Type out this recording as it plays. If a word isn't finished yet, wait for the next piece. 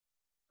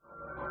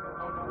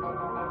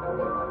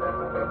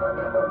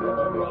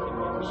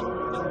Musical,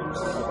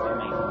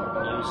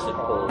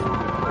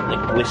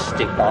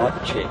 linguistic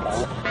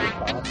objects.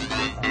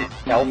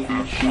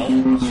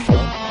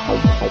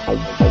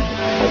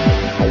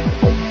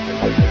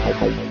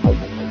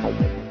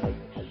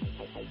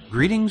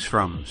 Greetings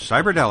from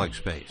Psychedelic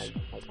space.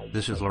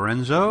 This is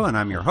Lorenzo, and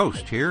I'm your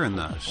host here in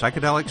the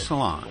Psychedelic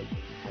Salon.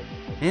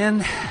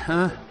 And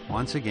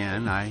once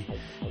again, I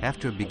have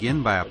to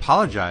begin by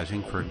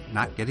apologizing for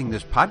not getting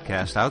this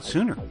podcast out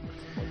sooner.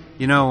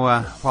 You know,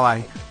 while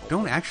I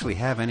don't actually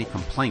have any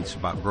complaints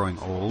about growing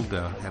old,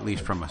 at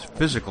least from a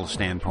physical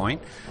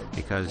standpoint,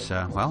 because,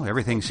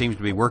 everything seems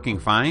to be working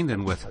fine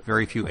and with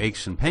very few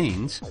aches and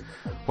pains,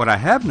 what I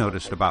have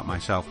noticed about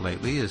myself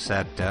lately is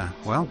that,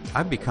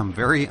 I've become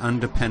very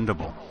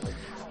undependable.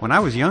 When I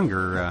was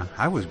younger,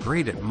 I was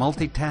great at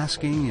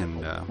multitasking,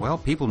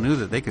 and, people knew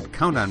that they could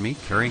count on me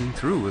carrying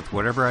through with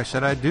whatever I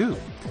said I'd do.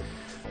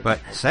 But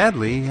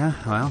sadly,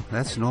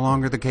 that's no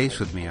longer the case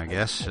with me, I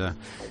guess.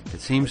 It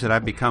seems that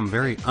I've become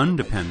very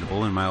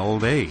undependable in my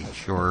old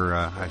age, or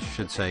I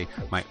should say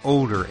my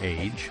older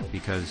age,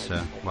 because,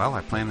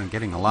 I plan on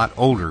getting a lot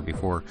older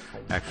before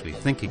actually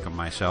thinking of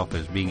myself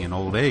as being in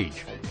old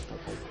age.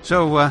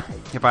 So,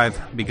 if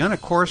I've begun a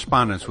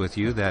correspondence with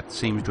you that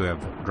seems to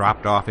have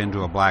dropped off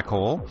into a black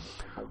hole,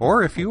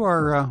 or if you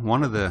are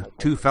one of the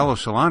two fellow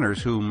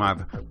saloners whom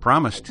I've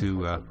promised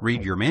to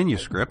read your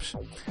manuscripts,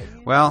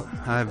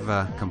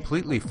 I've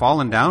completely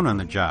fallen down on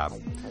the job.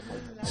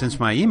 Since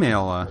my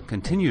email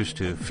continues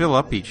to fill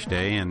up each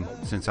day, and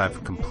since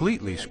I've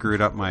completely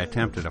screwed up my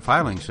attempt at a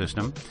filing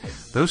system,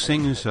 those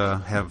things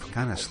have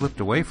kind of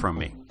slipped away from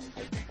me.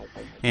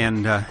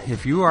 And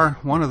if you are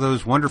one of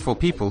those wonderful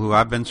people who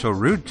I've been so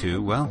rude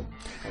to,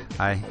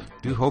 I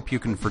do hope you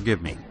can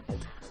forgive me.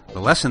 The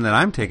lesson that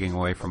I'm taking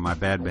away from my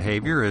bad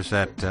behavior is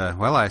that,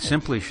 I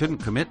simply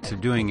shouldn't commit to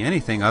doing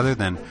anything other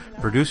than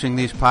producing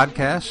these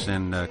podcasts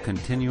and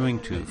continuing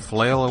to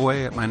flail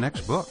away at my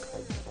next book.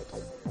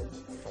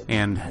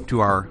 And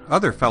to our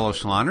other fellow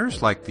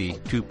saloners, like the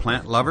two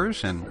plant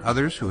lovers and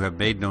others who have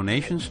made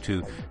donations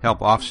to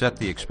help offset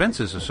the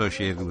expenses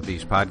associated with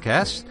these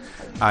podcasts,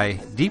 I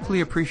deeply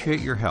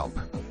appreciate your help.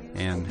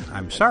 And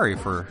I'm sorry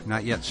for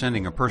not yet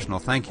sending a personal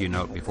thank you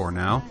note before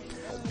now.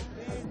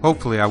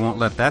 Hopefully I won't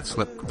let that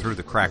slip through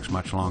the cracks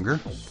much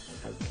longer.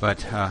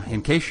 But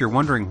in case you're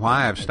wondering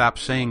why I've stopped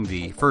saying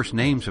the first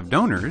names of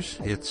donors,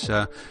 it's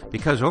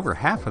because over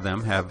half of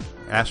them have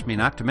asked me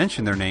not to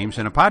mention their names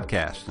in a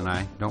podcast, and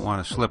I don't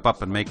want to slip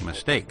up and make a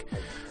mistake.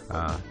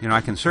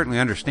 I can certainly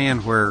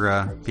understand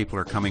where people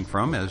are coming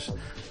from, as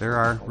there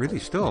are really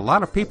still a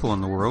lot of people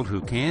in the world who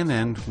can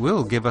and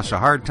will give us a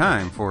hard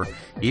time for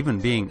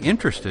even being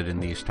interested in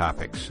these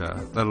topics,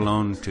 let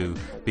alone to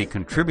be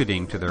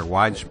contributing to their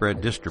widespread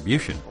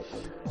distribution.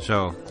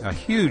 So a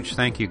huge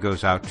thank you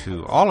goes out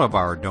to all of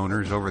our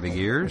donors over the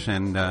years,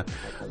 and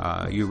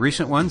you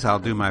recent ones, I'll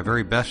do my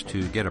very best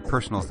to get a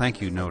personal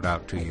thank you note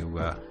out to you.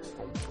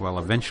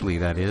 Eventually,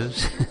 that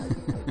is.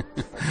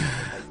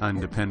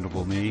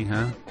 Undependable me,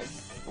 huh?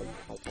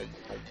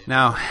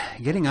 Now,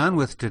 getting on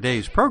with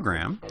today's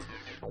program,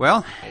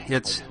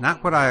 it's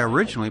not what I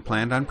originally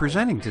planned on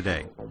presenting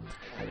today.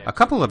 A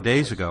couple of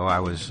days ago, I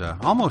was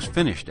almost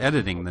finished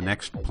editing the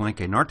next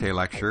Palenque Norte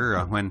lecture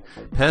when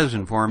Pez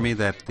informed me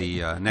that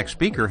the next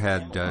speaker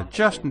had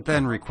just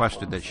then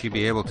requested that she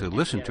be able to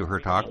listen to her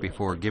talk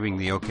before giving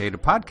the okay to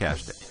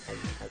podcast it.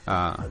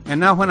 And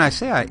now when I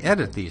say I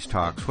edit these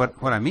talks, what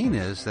I mean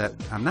is that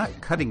I'm not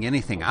cutting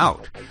anything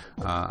out.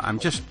 I'm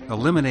just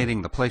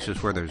eliminating the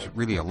places where there's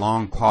really a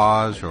long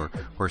pause or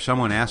where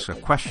someone asks a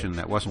question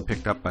that wasn't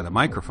picked up by the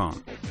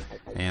microphone.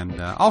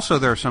 And also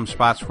there are some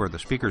spots where the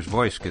speaker's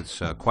voice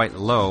gets quite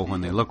low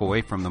when they look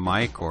away from the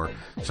mic, or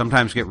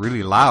sometimes get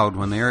really loud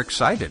when they are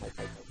excited.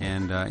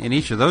 And in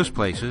each of those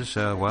places,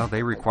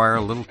 they require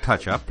a little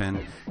touch-up,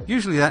 and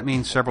usually that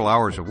means several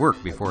hours of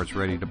work before it's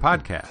ready to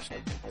podcast.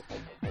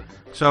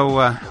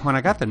 So when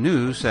I got the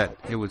news that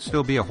it would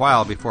still be a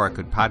while before I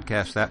could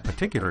podcast that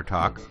particular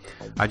talk,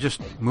 I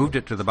just moved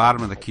it to the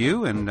bottom of the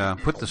queue and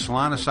put the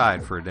salon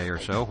aside for a day or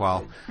so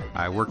while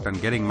I worked on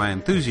getting my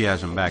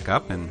enthusiasm back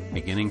up and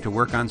beginning to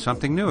work on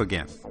something new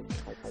again.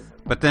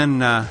 But then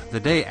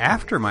the day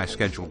after my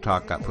scheduled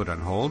talk got put on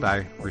hold,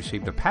 I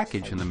received a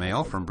package in the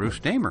mail from Bruce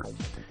Damer,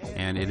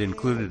 and it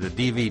included a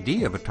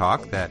DVD of a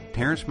talk that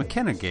Terence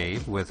McKenna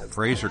gave with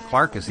Fraser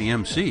Clark as the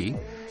MC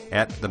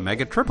at the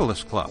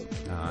Megatripolis Club.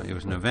 It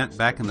was an event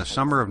back in the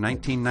summer of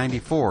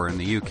 1994 in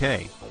the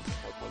UK.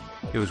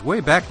 It was way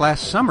back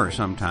last summer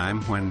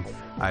sometime when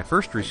I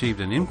first received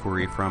an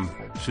inquiry from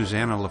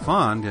Susanna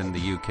LaFond in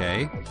the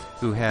UK,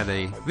 who had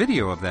a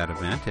video of that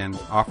event and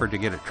offered to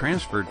get it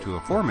transferred to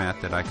a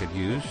format that I could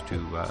use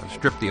to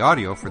strip the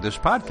audio for this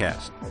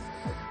podcast.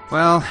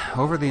 Well,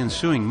 over the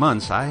ensuing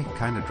months, I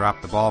kind of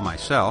dropped the ball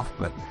myself,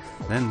 but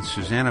then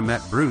Susanna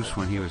met Bruce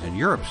when he was in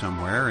Europe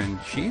somewhere, and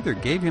she either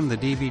gave him the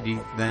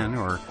DVD then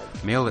or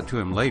mailed it to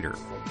him later.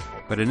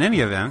 But in any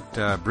event,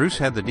 Bruce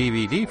had the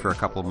DVD for a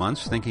couple of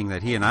months, thinking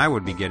that he and I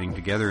would be getting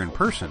together in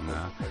person.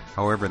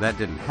 However, that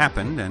didn't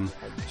happen, and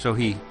so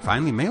he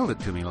finally mailed it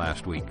to me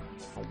last week.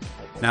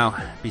 Now,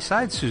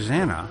 besides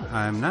Susanna,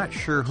 I'm not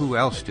sure who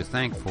else to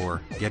thank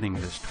for getting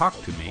this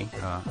talk to me,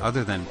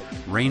 other than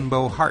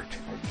Rainbow Heart,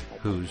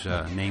 whose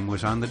name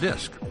was on the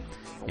disc.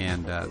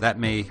 And that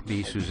may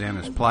be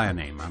Susanna's playa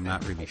name, I'm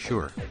not really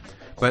sure.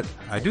 But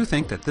I do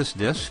think that this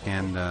disc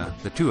and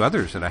the two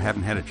others that I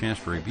haven't had a chance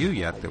to review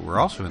yet that were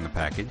also in the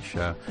package,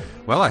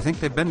 well, I think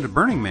they've been to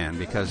Burning Man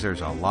because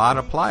there's a lot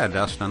of playa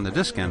dust on the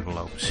disc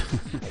envelopes.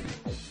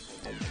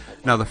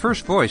 Now, the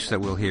first voice that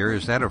we'll hear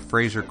is that of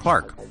Fraser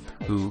Clark,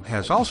 who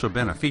has also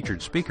been a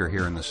featured speaker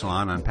here in the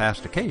Salon on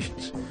past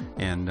occasions.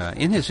 And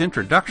in his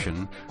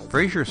introduction,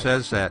 Fraser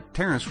says that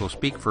Terence will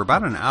speak for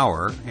about an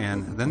hour,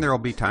 and then there will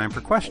be time for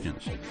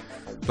questions.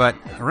 But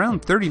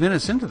around 30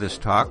 minutes into this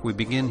talk, we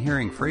begin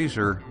hearing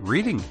Fraser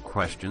reading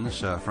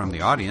questions from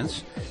the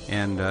audience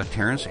and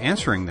Terence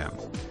answering them.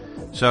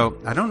 So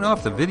I don't know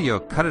if the video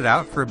cut it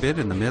out for a bit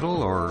in the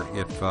middle or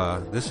if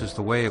this is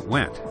the way it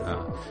went.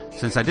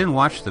 Since I didn't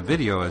watch the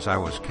video as I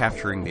was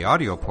capturing the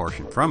audio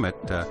portion from it,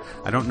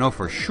 I don't know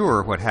for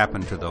sure what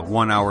happened to the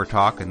 1 hour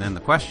talk and then the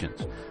questions.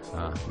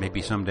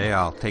 Maybe someday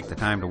I'll take the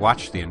time to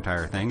watch the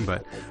entire thing,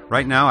 but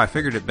right now I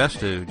figured it best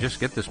to just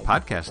get this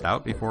podcast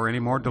out before any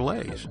more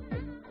delays.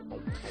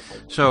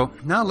 So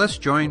now let's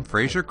join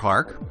Fraser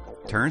Clark,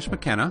 Terence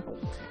McKenna,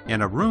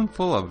 and a room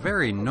full of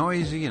very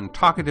noisy and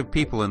talkative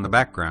people in the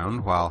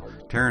background while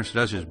Terence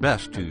does his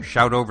best to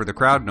shout over the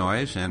crowd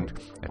noise and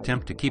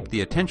attempt to keep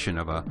the attention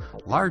of a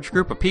large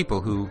group of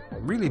people who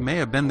really may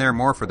have been there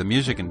more for the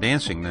music and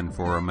dancing than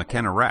for a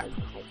McKenna rap.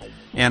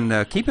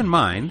 And keep in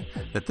mind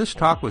that this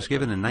talk was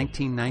given in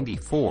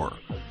 1994,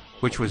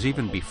 which was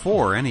even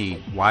before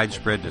any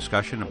widespread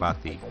discussion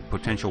about the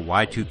potential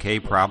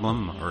Y2K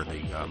problem or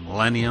the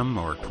millennium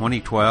or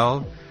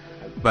 2012.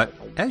 But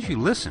as you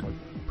listen,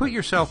 put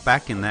yourself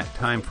back in that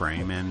time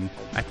frame, and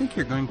I think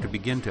you're going to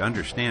begin to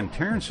understand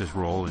Terence's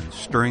role in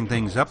stirring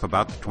things up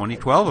about the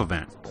 2012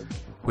 event,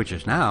 which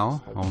is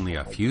now only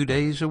a few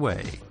days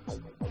away.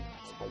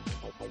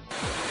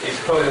 He's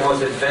probably the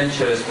most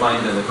adventurous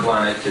mind on the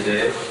planet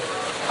today.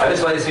 I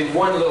just like to say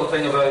one little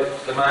thing about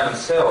the man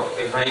himself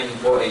behind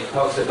what he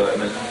talks about.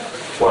 I mean,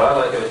 what I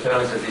like about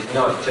Terence is he's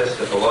not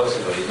just a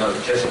philosopher, he's not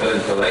just an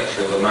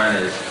intellectual. The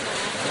man is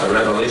a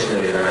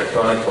revolutionary and an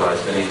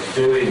iconoclast, and he's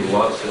doing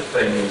lots of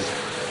things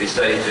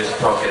besides just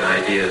talking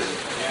ideas.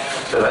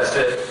 So that's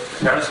it.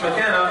 Terence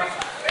McKenna.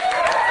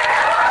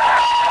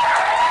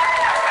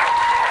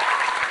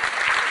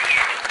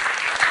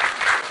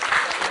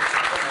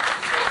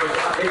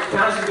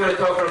 Terence is going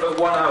to talk for about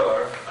 1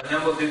 hour, and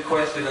then we'll do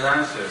question and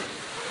answer.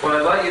 What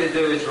I'd like you to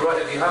do is,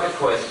 if you have a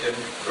question,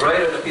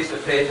 write it on a piece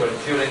of paper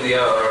during the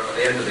hour, at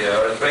the end of the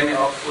hour, and bring it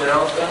up where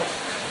else then?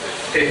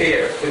 To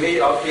here. To me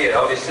up here.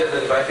 I'll be sitting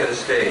at the back of the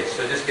stage,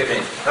 so just give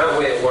me, that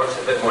way it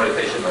works a bit more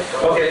efficiently.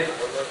 Okay.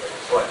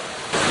 What?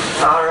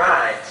 All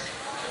right.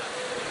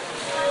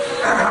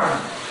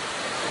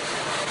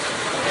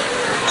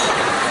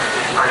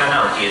 I don't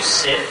know, do you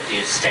sit, do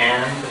you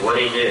stand, what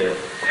do you do?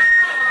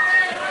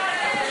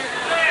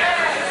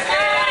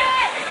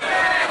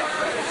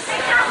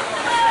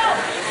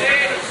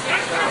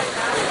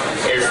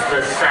 Is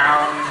the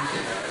sound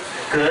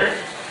good?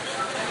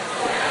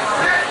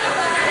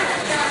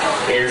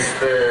 Is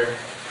the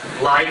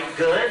light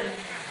good?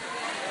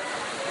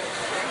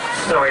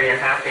 So are you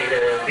happy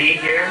to be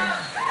here?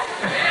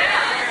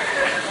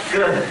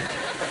 Good.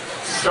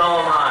 So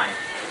am I.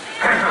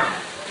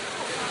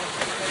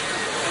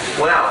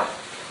 Well,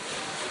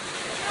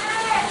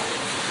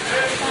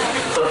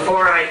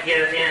 before I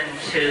get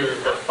into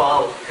the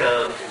bulk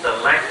of the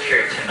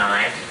lecture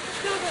tonight,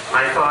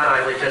 I thought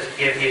I would just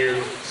give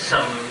you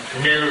some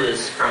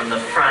news from the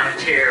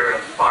frontier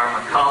of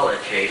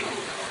pharmacology,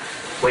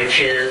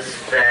 which is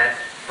that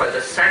for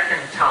the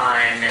second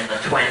time in the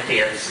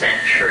 20th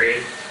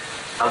century,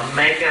 a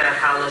mega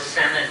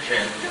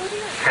hallucinogen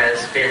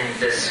has been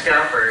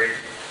discovered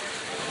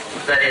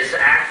that is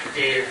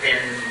active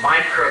in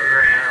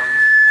microgram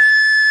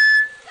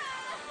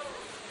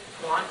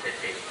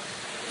quantities.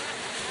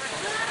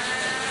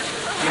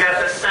 You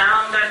got the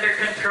sound under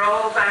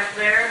control back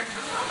there?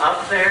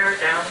 Up there?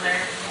 Down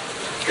there?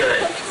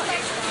 Good.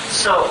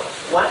 So,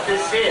 what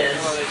this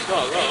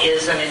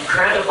is an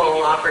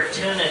incredible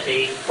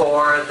opportunity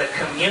for the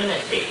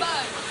community,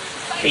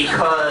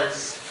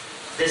 because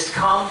this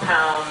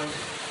compound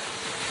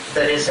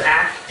that is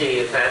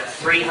active at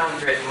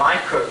 300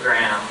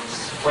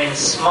 micrograms when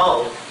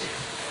smoked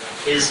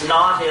is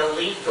not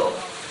illegal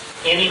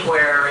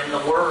anywhere in the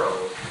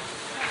world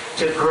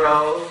to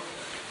grow,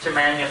 to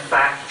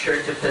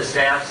manufacture, to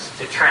possess,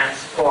 to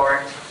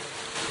transport.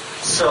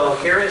 So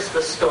here is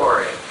the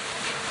story.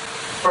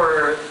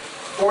 For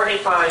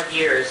 45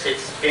 years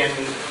it's been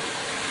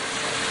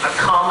a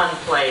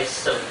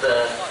commonplace of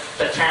the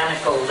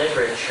botanical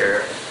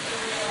literature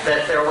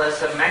that there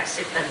was a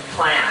Mexican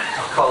plant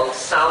called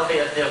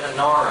Salvia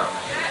divinorum.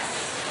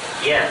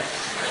 Yes.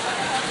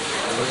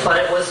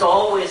 But it was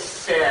always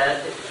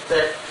said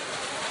that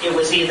it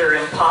was either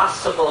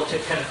impossible to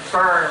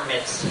confirm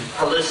its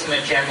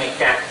hallucinogenic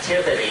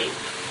activity,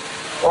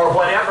 or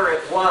whatever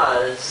it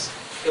was,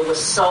 it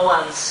was so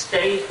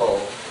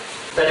unstable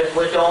that it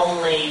would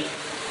only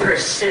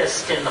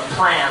persist in the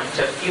plant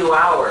a few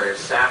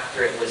hours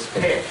after it was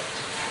picked.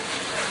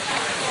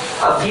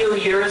 A few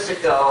years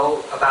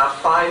ago, about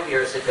 5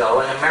 years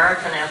ago, an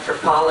American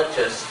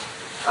anthropologist,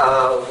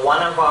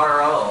 one of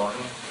our own,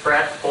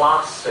 Brett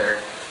Blosser,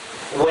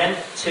 went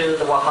to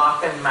the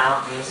Oaxacan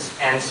mountains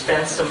and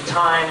spent some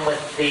time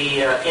with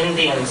the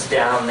Indians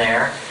down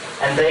there,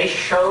 and they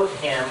showed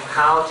him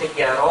how to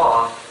get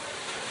off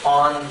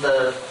on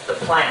the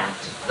plant,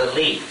 the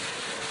leaf.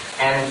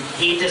 And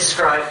he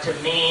described to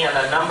me and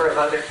a number of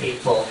other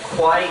people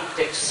quite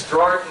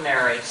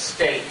extraordinary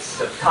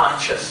states of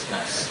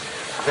consciousness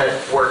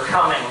that were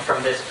coming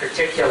from this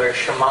particular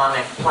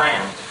shamanic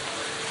plant.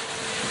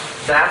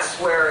 That's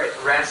where it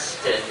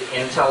rested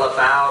until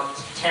about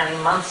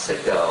 10 months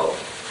ago,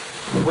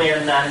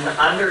 when an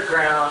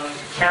underground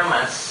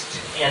chemist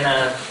in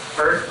an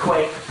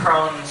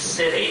earthquake-prone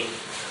city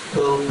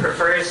who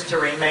prefers to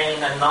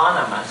remain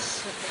anonymous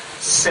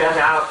set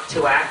out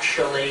to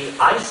actually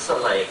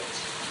isolate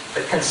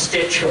the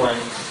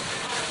constituents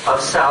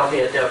of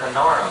Salvia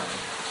divinorum.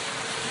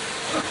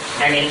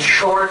 And in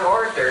short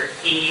order,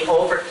 he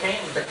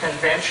overcame the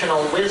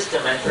conventional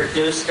wisdom and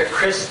produced a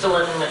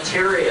crystalline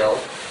material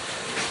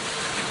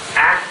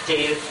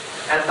active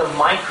at the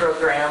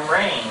microgram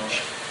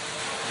range.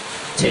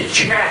 To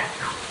check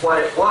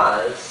what it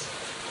was,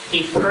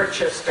 he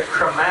purchased a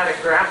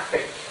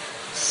chromatographic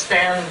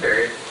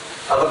standard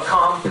of a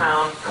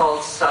compound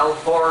called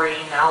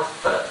salvorine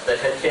alpha that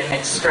had been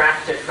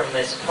extracted from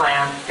this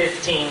plant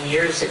 15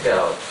 years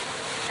ago.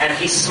 And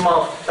he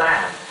smoked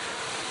that.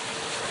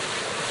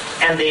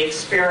 And the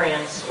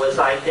experience was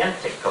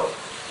identical.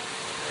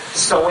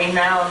 So we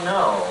now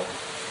know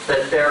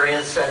that there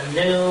is a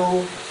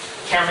new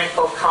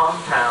chemical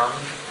compound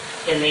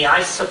in the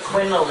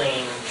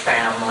isoquinoline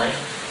family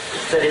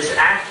that is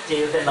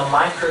active in the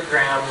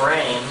microgram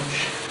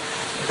range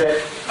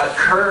that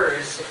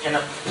occurs in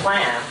a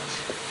plant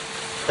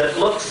that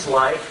looks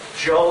like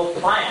Joe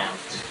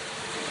plant.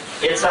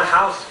 It's a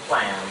house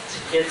plant.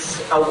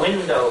 It's a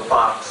window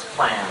box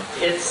plant.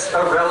 It's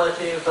a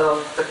relative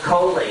of the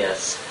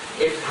coleus.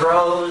 It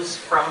grows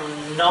from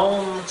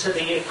Nome to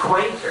the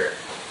equator.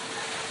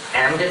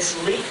 And it's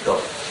legal.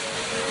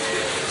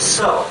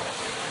 So,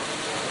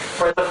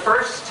 for the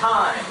first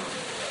time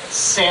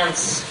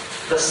since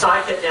the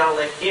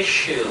psychedelic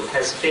issue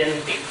has been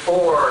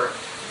before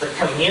the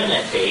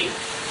community,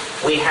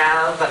 we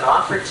have an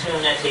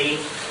opportunity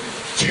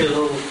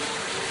to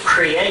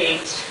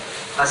create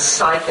a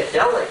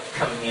psychedelic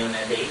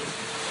community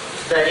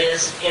that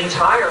is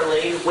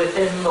entirely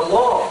within the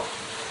law.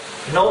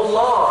 No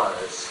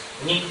laws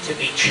need to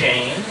be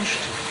changed,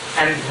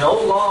 and no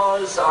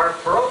laws are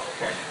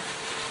broken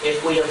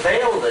if we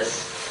avail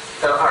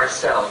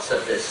ourselves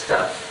of this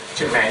stuff,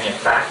 to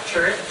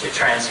manufacture it, to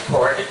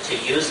transport it, to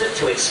use it,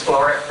 to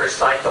explore it for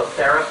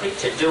psychotherapy,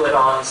 to do it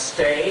on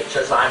stage,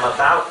 as I'm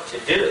about to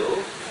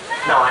do.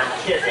 No, I'm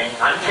kidding.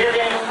 I'm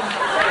kidding.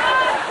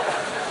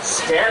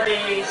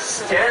 Steady,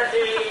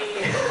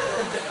 steady,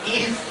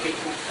 easy.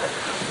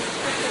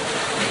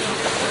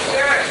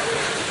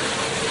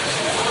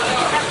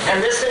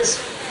 And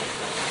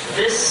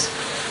this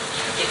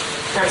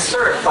can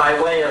serve by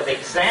way of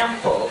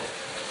example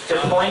to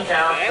point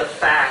out the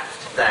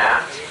fact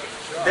that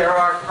there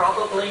are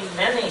probably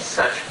many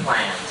such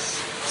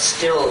plants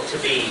still to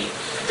be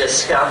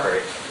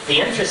discovered. The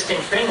interesting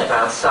thing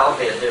about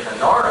Salvia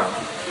divinorum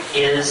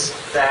is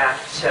that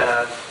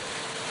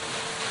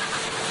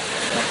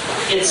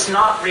it's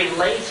not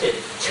related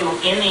to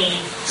any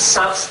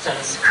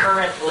substance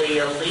currently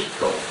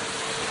illegal.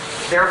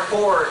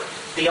 Therefore,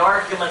 the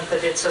argument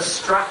that it's a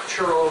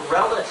structural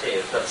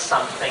relative of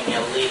something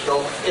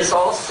illegal is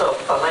also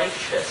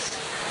fallacious.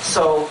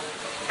 So,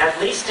 at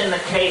least in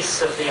the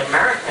case of the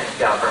American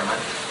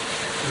government,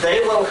 they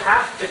will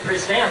have to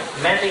present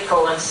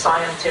medical and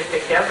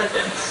scientific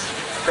evidence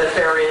that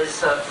there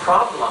is a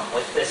problem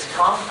with this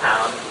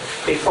compound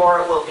before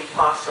it will be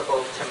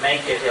possible to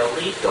make it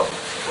illegal.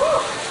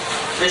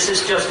 This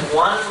is just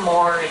one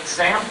more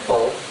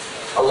example,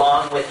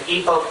 along with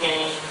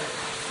ibogaine,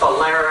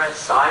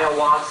 phalaris,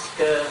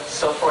 ayahuasca,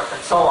 so forth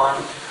and so on,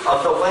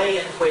 of the way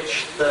in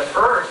which the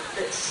earth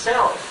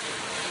itself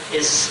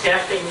is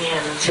stepping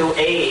in to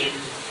aid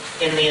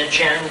in the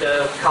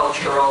agenda of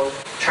cultural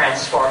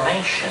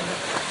transformation.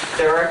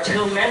 There are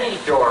too many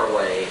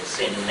doorways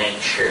in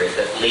nature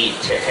that lead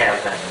to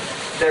heaven.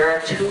 There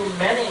are too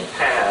many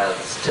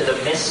paths to the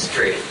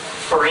mystery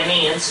for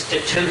any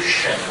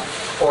institution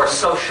or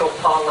social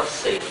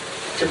policy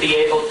to be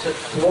able to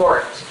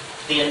thwart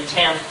the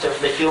intent of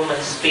the human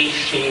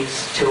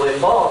species to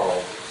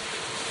evolve.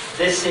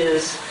 This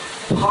is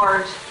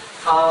part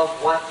of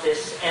what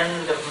this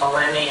end of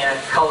millennia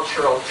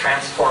cultural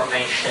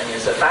transformation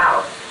is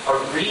about, a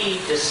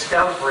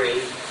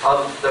rediscovery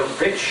of the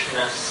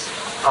richness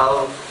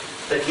of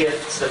the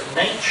gifts of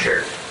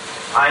nature.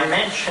 I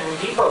mentioned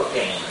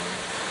ibogaine.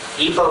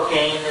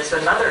 Ibogaine is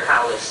another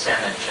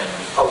hallucinogen,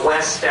 a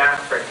West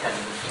African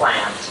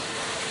plant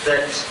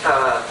that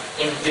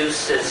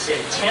induces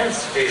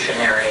intense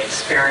visionary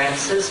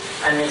experiences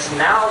and is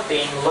now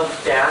being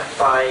looked at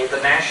by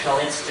the National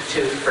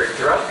Institute for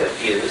Drug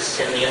Abuse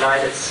in the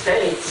United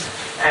States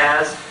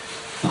as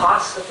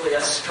possibly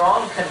a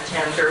strong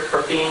contender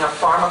for being a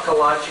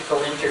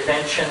pharmacological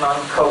intervention on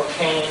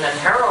cocaine and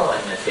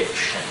heroin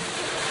addiction.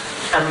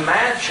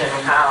 Imagine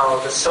how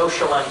the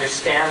social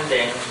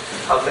understanding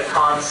of the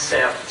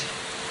concept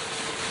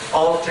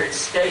altered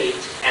state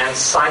and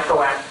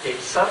psychoactive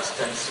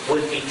substance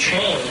would be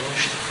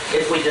changed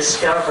if we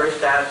discovered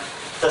that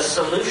the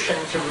solution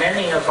to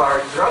many of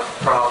our drug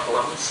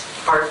problems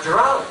are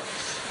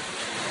drugs,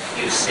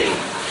 you see.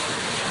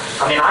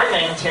 I mean, I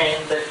maintain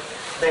that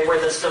they were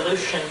the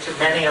solution to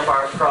many of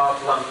our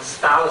problems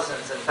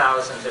thousands and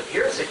thousands of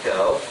years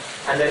ago,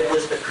 and that it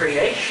was the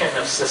creation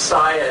of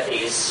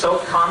societies so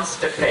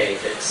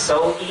constipated,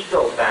 so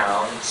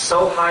ego-bound,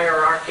 so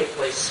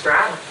hierarchically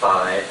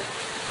stratified,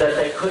 that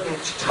they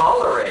couldn't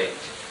tolerate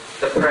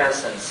the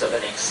presence of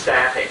an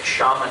ecstatic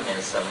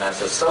shamanism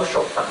as a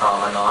social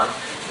phenomenon.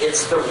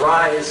 It's the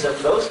rise of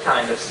those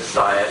kind of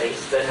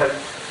societies that have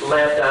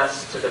led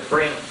us to the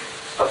brink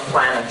of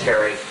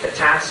planetary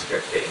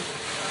catastrophe.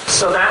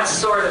 So that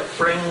sort of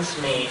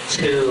brings me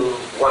to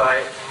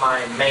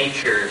my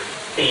major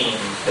theme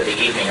for the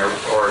evening,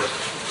 or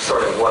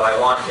sort of what I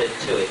wanted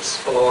to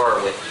explore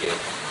with you.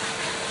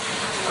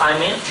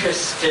 I'm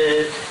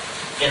interested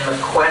in the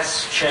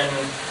question,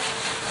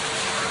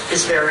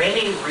 is there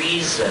any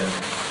reason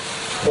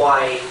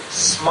why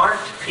smart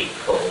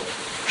people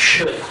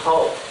should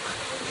hope?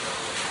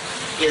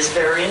 Is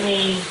there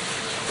any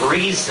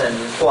reason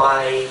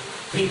why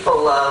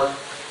people of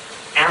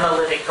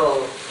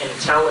analytical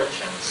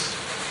intelligence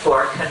who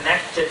are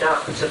connected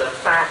up to the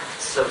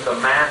facts of the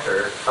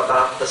matter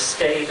about the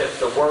state of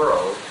the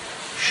world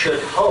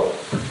should hope?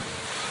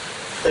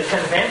 The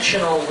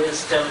conventional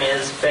wisdom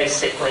is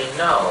basically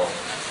no.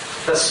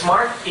 The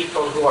smart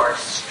people who are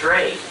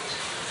straight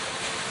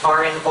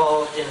are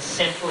involved in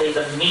simply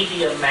the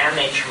media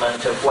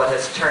management of what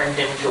has turned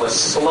into a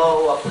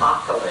slow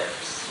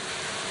apocalypse,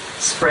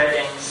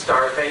 spreading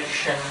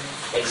starvation,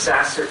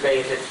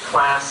 exacerbated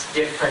class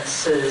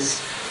differences,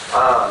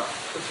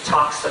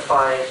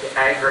 toxified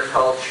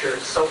agriculture,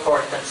 so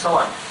forth and so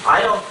on.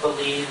 I don't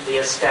believe the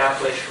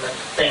establishment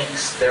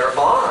thinks there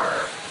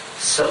are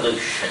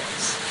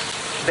solutions.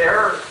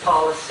 Their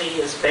policy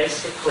is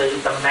basically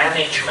the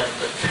management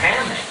of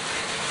panic,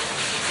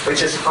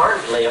 which is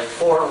hardly a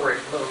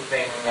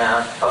forward-moving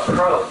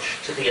approach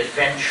to the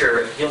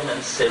adventure of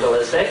human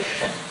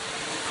civilization.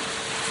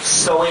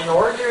 So in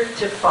order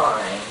to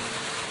find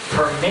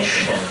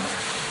permission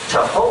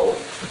to hope,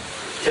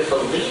 to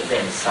believe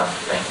in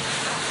something,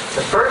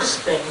 the first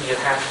thing you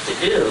have to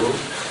do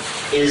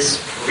is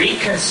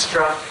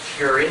reconstruct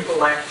your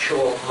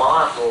intellectual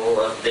model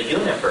of the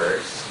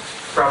universe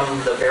from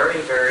the very,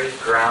 very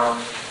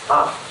ground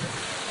up.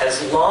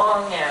 As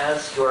long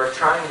as you're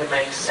trying to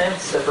make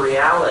sense of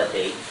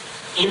reality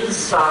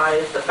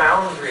inside the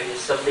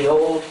boundaries of the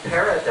old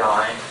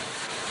paradigm,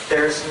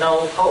 there's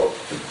no hope.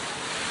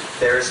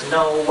 There's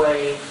no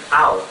way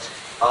out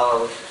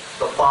of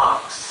the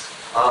box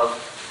of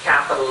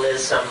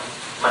capitalism,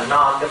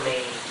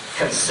 monogamy,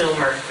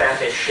 consumer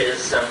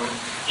fetishism,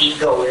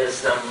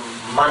 egoism,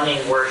 money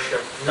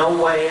worship.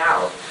 No way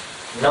out.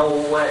 No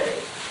way.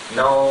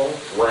 No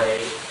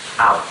way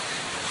out.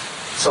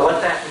 So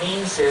what that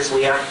means is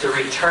we have to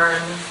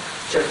return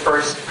to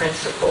first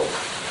principles.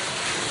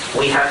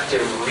 We have to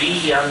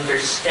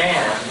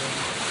re-understand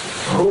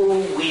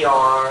who we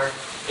are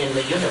in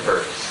the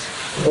universe,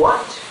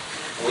 what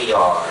we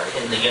are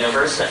in the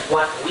universe, and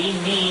what we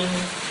mean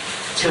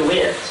to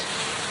it.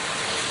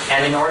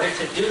 And in order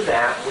to do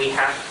that, we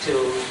have to,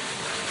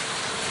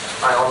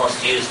 I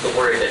almost use the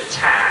word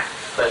attack,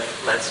 but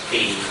let's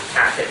be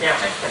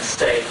academic and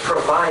say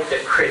provide a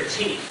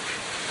critique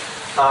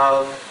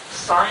of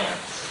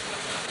science.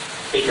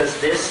 Because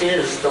this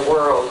is the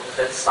world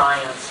that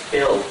science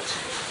built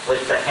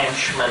with the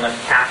henchmen of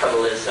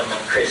capitalism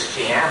and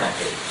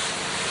Christianity.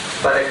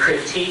 But a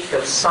critique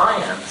of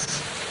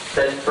science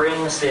that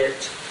brings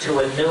it to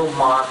a new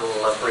model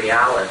of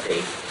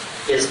reality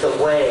is the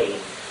way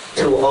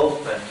to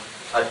open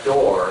a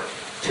door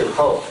to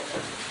hope.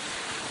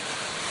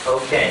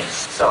 Okay,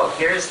 so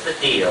here's the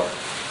deal.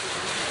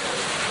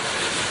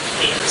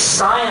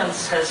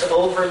 Science has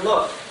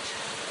overlooked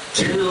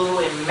two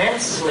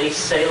immensely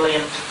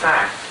salient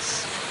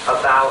facts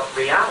about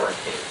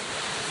reality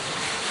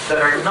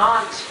that are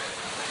not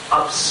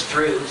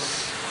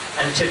abstruse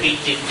and to be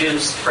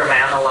deduced from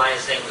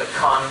analyzing the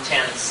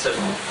contents of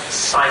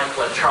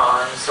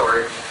cyclotrons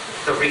or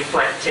the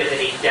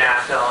reflectivity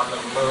data on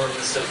the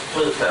moons of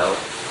Pluto.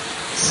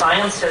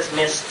 Science has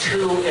missed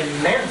two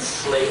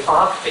immensely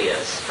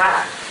obvious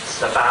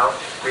facts about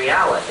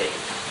reality.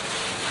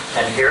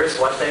 And here's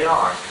what they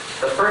are.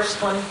 The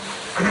first one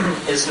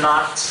is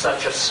not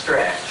such a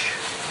stretch.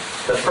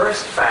 The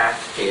first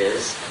fact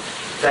is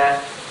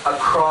that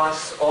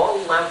across all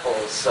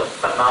levels of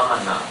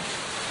phenomena,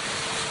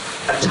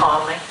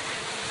 atomic,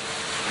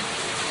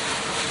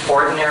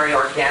 ordinary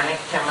organic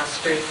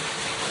chemistry,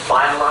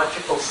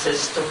 biological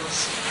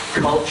systems,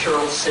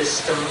 cultural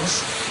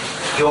systems,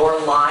 your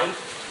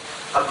life,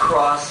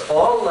 across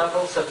all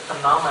levels of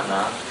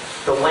phenomena.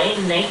 The way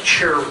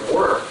nature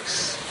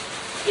works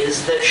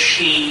is that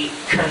she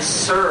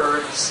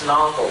conserves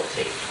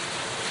novelty.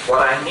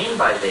 What I mean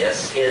by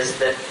this is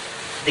that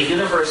the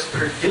universe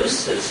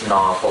produces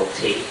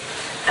novelty,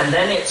 and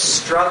then it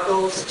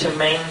struggles to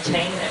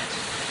maintain it.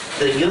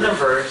 The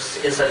universe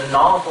is a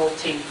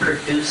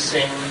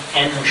novelty-producing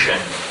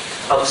engine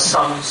of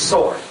some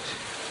sort.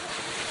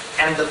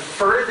 And the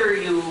further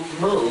you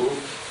move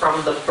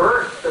from the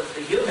birth of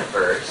the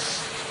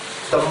universe,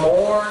 the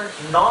more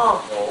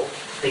novel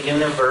the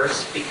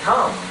universe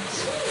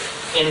becomes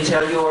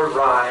until you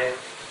arrive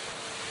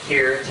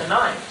here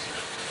tonight.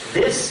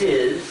 This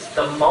is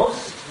the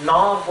most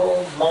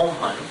novel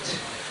moment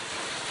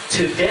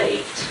to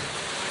date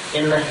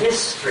in the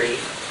history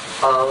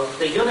of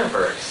the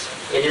universe.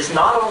 It is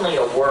not only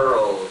a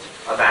world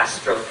of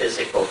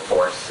astrophysical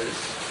forces,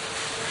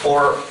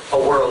 or a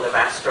world of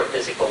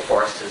astrophysical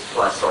forces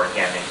plus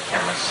organic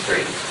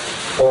chemistry,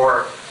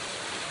 or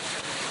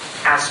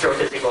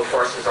astrophysical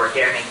forces,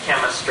 organic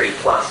chemistry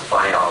plus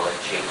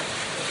biology.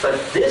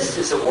 But this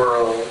is a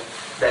world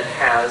that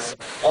has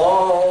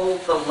all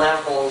the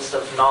levels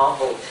of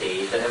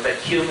novelty that have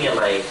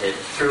accumulated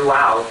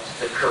throughout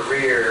the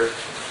career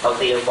of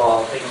the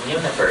evolving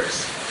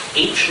universe.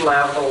 Each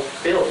level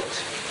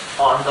built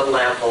on the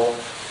level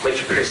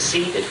which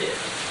preceded it.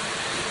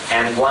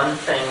 And one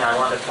thing I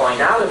want to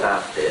point out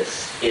about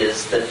this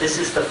is that this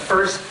is the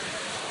first,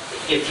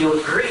 if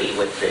you agree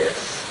with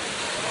this,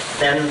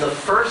 then the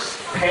first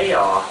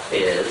payoff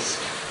is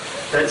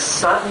that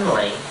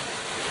suddenly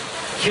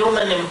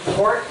human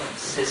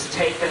importance is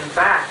taken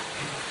back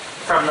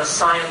from the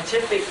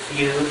scientific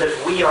view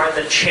that we are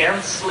the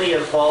chancely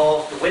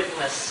evolved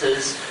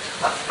witnesses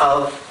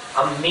of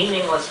a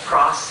meaningless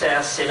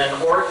process in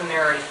an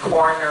ordinary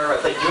corner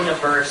of a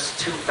universe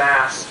too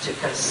vast to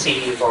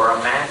conceive or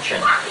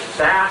imagine.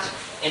 That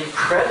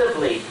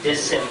incredibly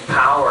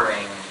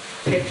disempowering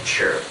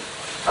picture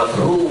of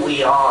who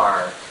we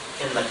are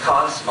in the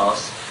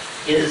cosmos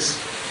is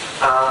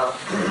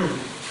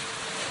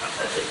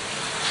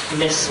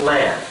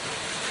misled.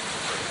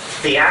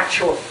 The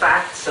actual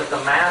facts of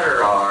the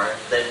matter are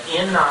that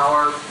in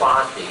our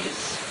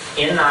bodies,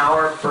 in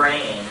our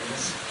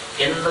brains,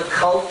 in the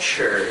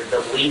culture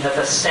that we have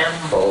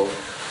assembled,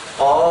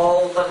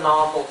 all the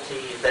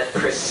novelty that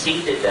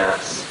preceded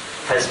us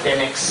has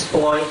been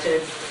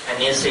exploited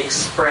and is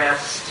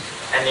expressed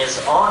and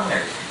is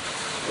honored.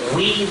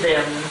 We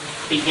then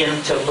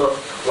begin to look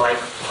like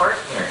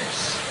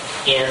partners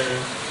in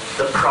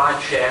the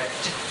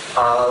project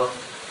of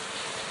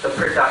the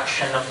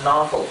production of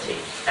novelty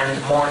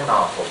and more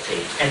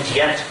novelty and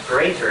yet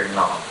greater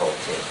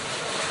novelty.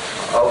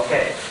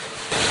 Okay,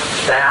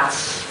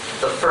 that's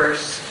the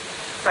first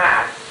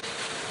fact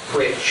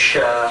which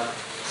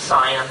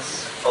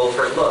science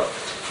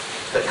overlooked,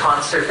 the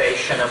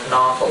conservation of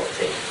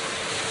novelty.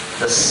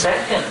 The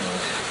second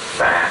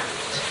fact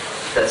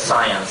that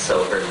science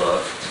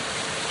overlooked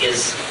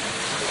is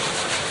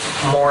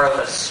more of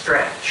a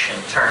stretch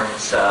in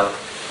terms of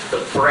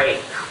the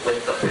break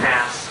with the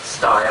past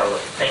style of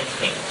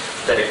thinking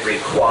that it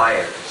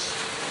requires.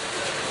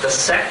 The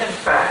second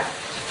fact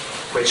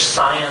which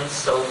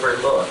science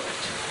overlooked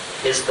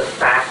is the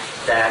fact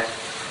that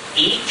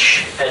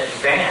each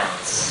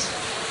advance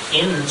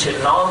into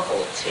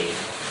novelty,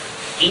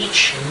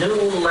 each new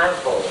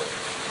level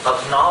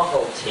of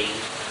novelty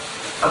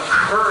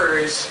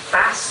occurs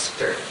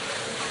faster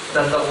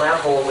than the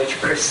level which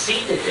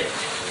preceded it.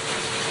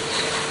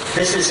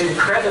 This is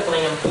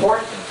incredibly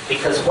important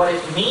because what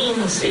it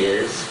means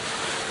is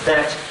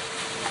that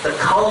the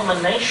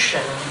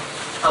culmination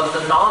of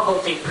the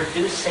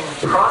novelty-producing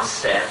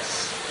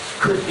process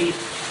could be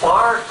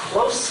far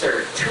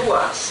closer to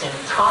us in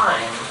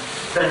time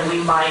than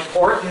we might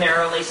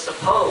ordinarily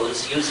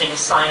suppose using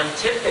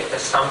scientific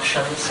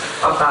assumptions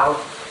about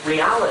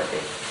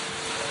reality.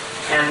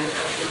 And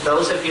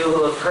those of you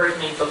who have heard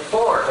me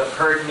before have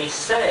heard me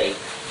say,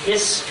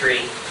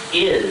 history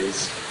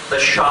is the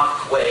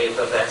shock wave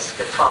of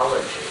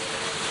eschatology.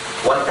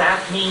 What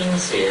that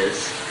means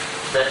is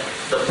that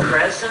the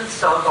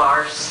presence of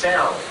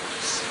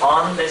ourselves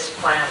on this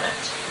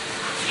planet,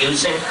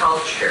 using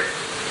culture,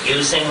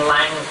 using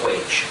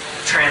language,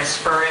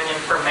 transferring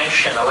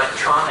information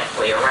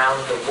electronically around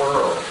the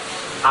world,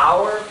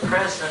 our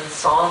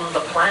presence on the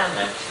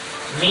planet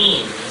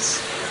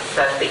means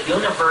that the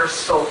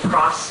universal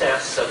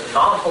process of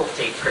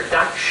novelty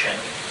production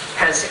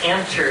has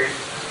entered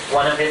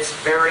one of its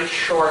very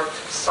short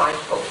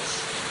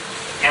cycles.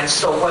 And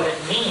so what it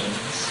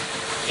means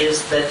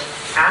is that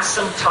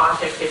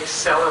asymptotic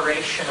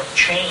acceleration of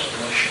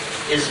change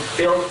is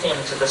built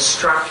into the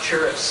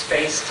structure of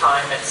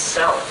space-time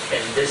itself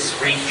in this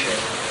region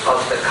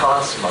of the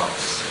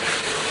cosmos.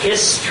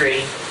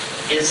 History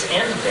is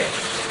ending.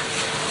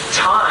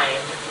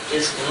 Time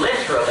is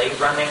literally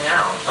running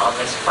out on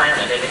this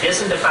planet. And it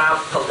isn't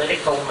about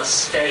political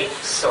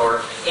mistakes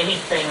or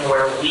anything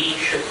where we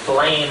should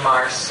blame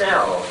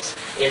ourselves.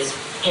 It's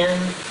in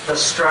the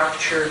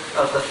structure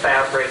of the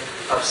fabric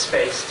of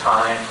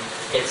space-time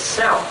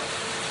itself.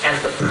 And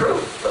the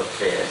proof of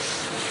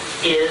this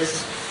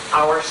is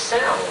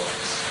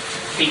ourselves,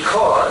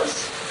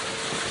 because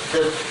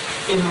the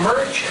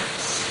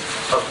emergence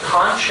of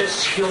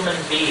conscious human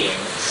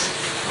beings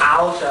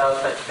out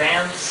of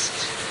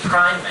advanced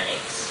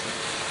primates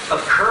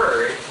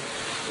occurred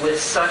with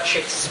such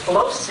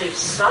explosive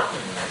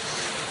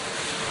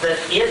suddenness that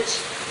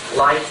it,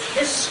 like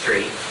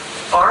history,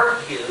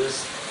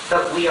 argues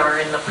that we are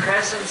in the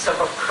presence of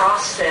a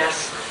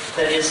process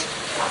that is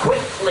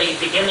quickly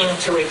beginning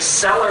to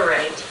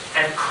accelerate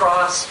and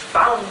cross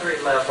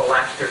boundary level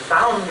after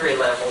boundary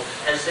level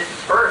as it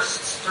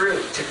bursts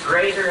through to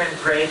greater and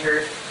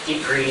greater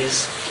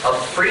degrees of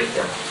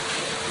freedom.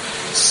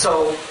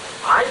 So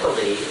I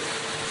believe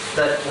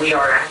that we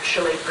are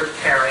actually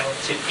preparing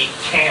to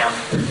decamp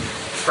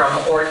from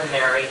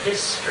ordinary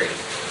history.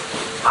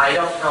 I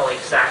don't know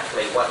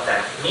exactly what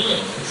that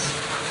means,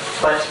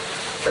 but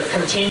the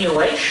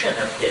continuation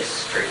of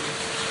history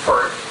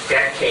for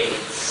decades,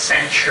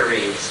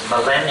 centuries,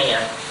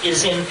 millennia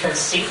is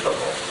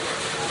inconceivable.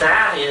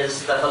 That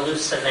is the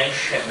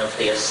hallucination of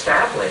the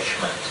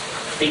establishment,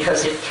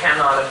 because it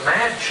cannot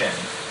imagine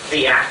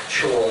the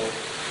actual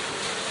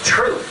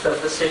truth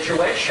of the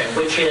situation,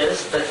 which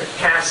is that the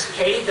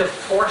cascade of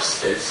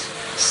forces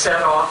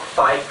set off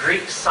by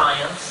Greek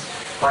science,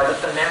 by the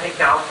phonetic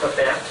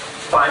alphabet,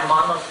 by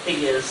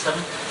monotheism,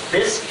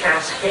 this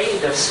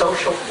cascade of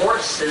social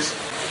forces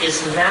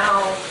is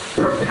now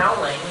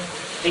propelling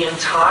the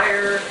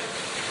entire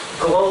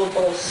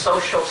global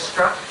social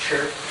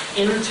structure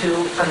into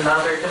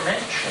another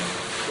dimension,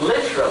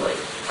 literally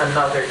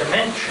another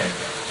dimension.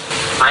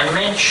 I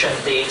mentioned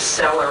the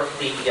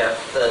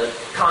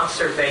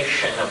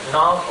conservation of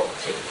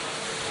novelty.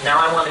 Now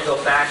I want to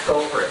go back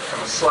over it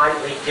from a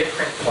slightly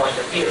different point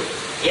of view.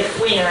 If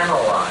we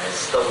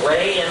analyze the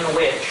way in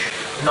which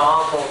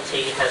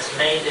novelty has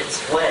made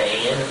its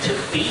way into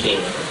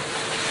being,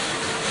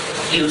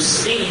 you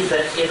see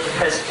that it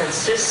has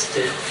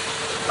consisted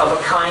of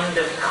a kind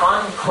of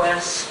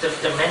conquest of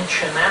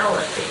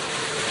dimensionality.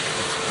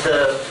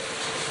 The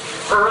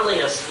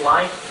earliest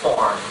life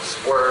forms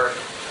were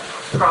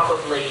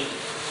probably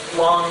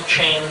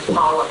long-chain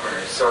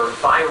polymers or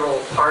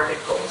viral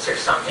particles or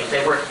something.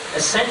 They were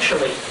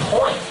essentially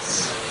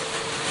points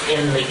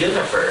in the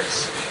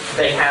universe.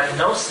 They had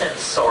no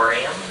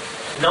sensorium,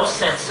 no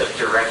sense of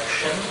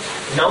direction,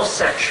 no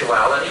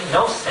sexuality,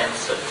 no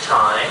sense of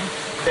time.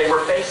 They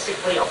were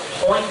basically a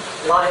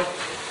point-like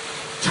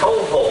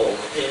toehold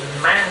in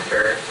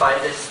matter by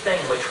this thing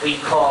which we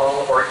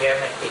call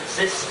organic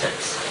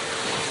existence.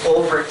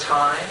 Over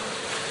time,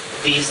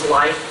 these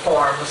life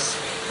forms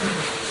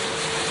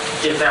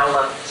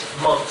developed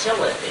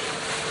motility,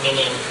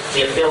 meaning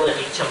the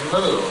ability to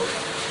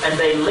move, and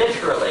they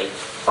literally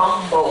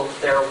fumbled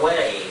their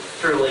way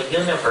through a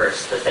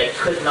universe that they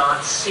could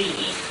not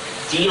see,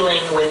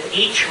 dealing with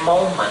each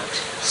moment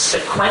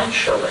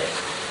sequentially.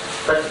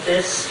 But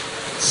this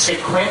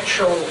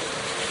sequential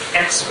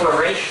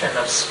exploration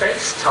of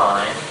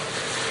space-time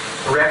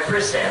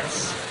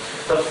represents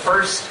the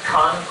first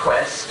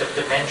conquest of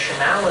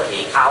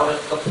dimensionality out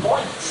of the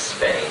point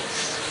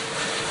space.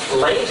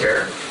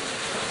 Later,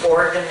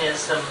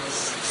 organisms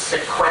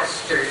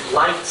sequestered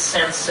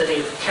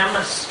light-sensitive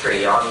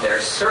chemistry on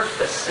their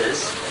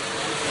surfaces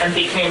and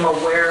became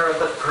aware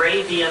of a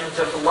gradient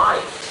of light,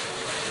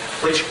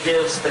 which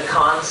gives the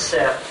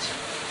concept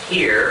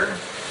here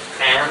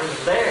and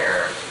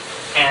there,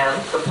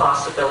 and the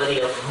possibility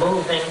of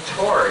moving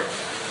toward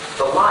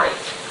the light.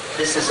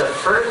 This is a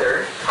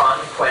further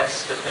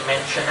conquest of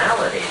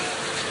dimensionality.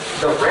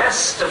 The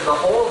rest of the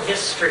whole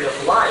history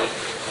of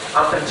life,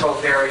 up until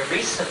very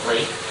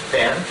recently,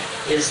 then,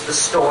 is the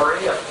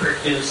story of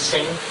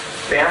producing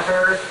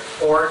better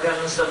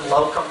organs of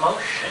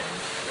locomotion,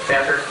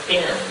 better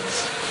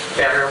fins,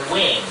 better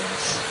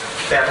wings,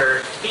 better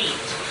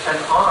feet and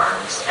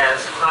arms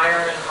as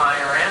higher and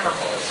higher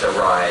animals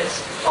arise,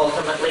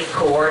 ultimately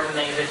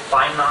coordinated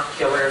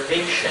binocular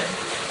vision.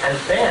 And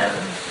then,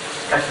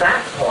 at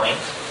that point,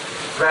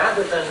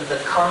 rather than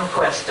the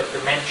conquest of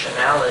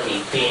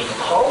dimensionality being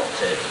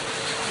halted,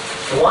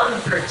 one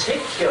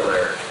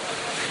particular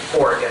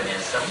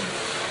organism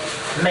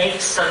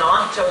makes an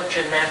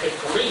ontogenetic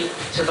leap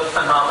to the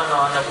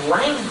phenomenon of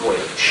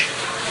language.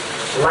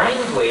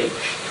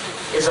 Language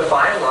is a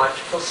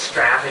biological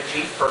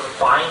strategy for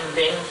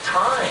finding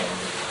time.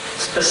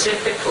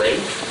 Specifically,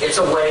 it's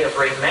a way of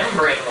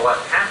remembering what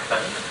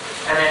happened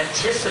and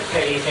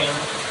anticipating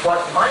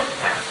what might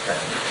happen.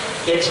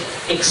 It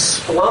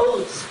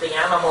explodes the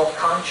animal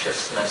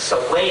consciousness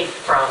away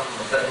from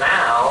the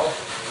now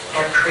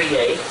and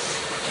creates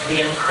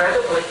the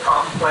incredibly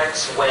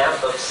complex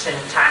web of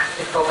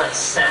syntactical and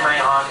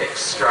semiotic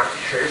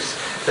structures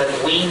that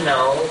we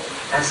know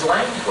as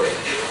language.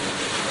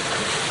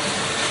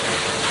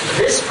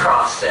 This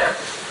process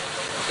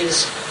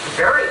is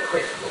very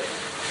quickly,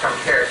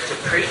 compared to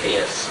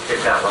previous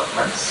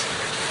developments,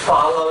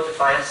 followed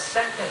by a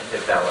second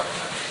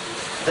development,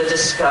 the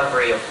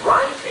discovery of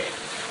writing.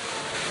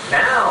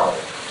 Now,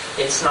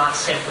 it's not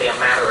simply a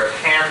matter of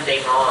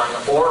handing on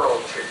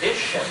oral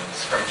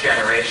traditions from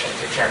generation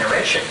to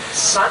generation.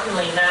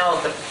 Suddenly now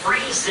the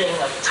freezing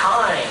of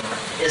time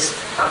is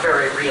a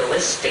very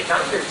realistic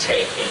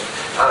undertaking.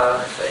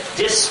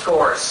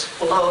 Discourse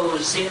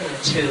flows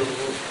into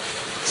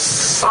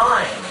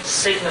sign,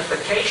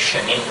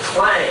 signification in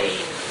clay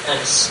and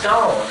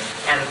stone,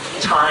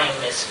 and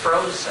time is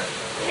frozen.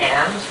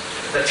 And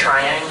the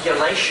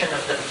triangulation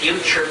of the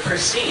future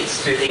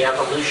proceeds through the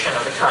evolution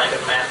of the kind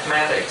of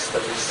mathematics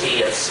that we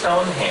see at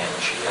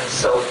Stonehenge and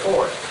so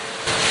forth.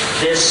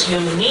 This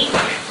unique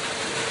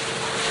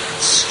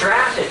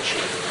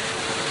strategy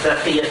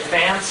that the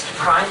advanced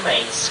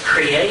primates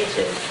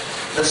created,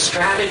 the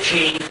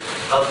strategy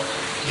of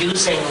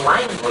using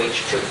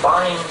language to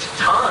bind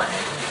time,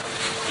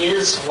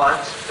 is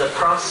what the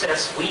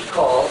process we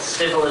call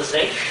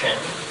civilization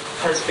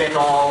has been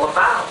all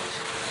about.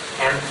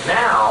 And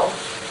now,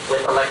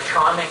 with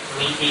electronic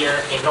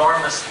media,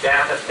 enormous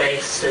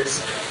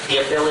databases, the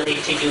ability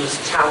to use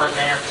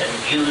Telenet and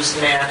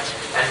Usenet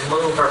and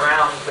move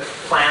around the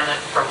planet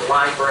from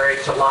library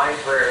to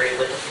library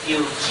with a few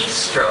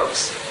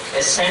keystrokes,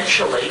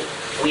 essentially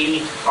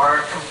we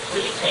are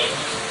completing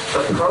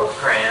the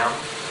program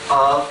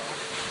of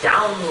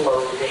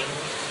downloading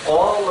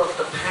all of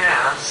the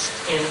past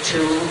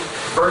into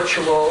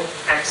virtual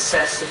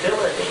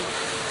accessibility.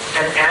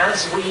 And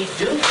as we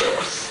do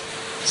this,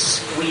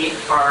 we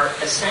are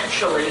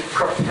essentially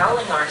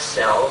propelling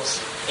ourselves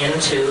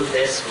into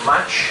this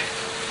much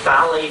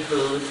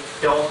ballyhooed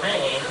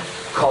domain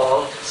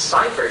called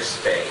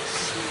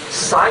cyberspace.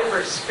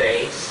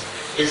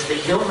 Cyberspace is the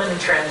human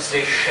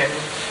transition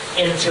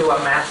into a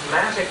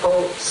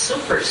mathematical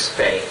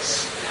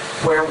superspace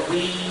where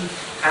we,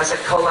 as a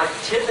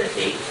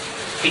collectivity,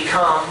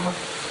 become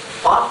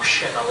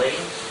optionally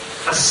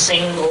a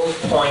single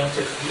point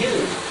of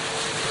view.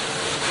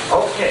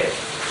 Okay,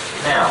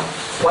 now,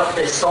 what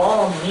this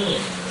all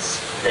means,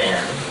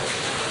 then,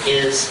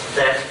 is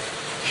that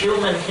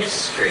human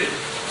history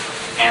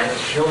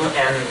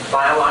and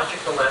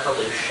biological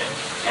evolution,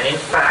 and in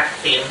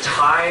fact the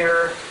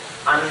entire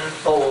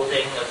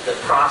unfolding of the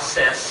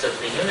process of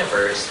the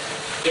universe,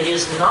 it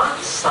is not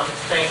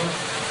something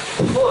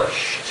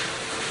pushed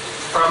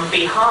from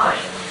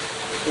behind,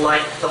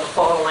 like the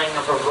falling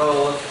of a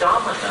row of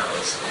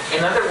dominoes.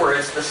 In other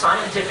words, the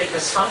scientific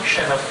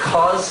assumption of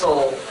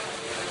causal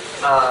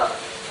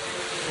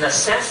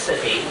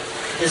necessity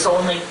is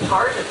only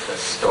part of the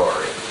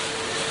story.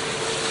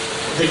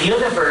 The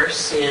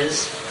universe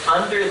is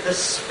under the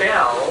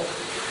spell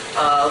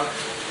of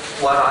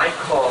what I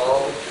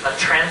call a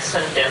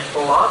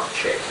transcendental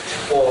object,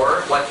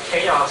 or what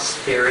chaos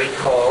theory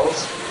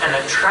calls an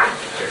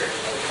attractor.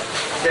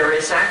 There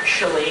is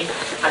actually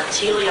a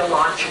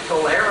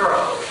teleological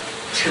arrow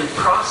to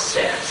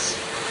process.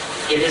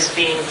 It is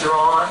being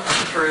drawn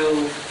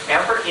through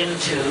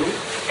into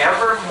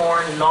ever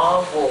more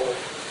novel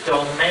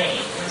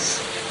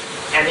domains,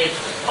 and it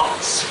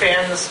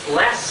spends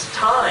less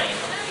time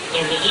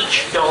in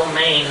each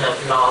domain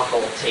of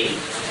novelty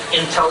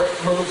until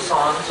it moves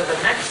on to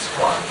the next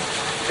one.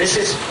 This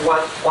is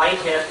what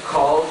Whitehead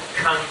called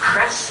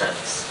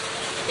concrescence.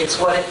 It's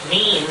what it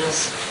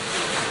means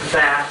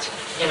that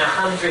in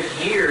 100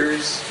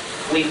 years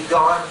we've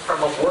gone from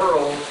a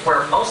world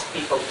where most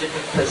people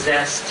didn't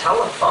possess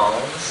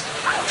telephones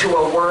to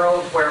a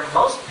world where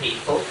most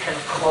people can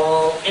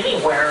call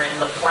anywhere in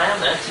the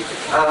planet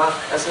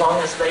as long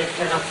as they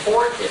can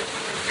afford it.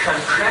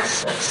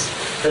 Concrescence,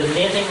 the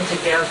knitting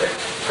together,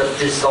 the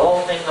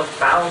dissolving of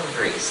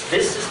boundaries.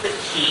 This is the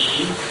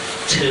key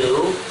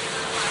to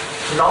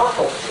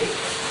novelty.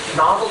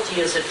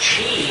 Novelty is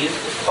achieved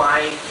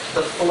by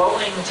the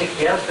flowing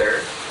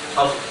together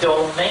of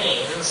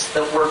domains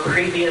that were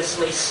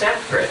previously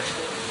separate.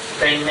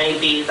 They may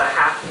be the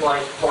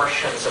haploid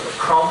portions of a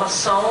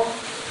chromosome,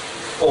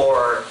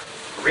 or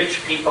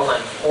rich people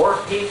and poor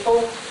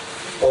people,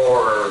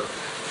 or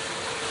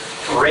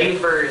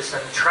ravers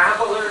and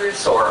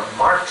travelers, or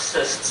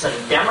Marxists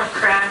and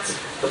Democrats.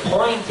 The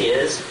point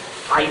is,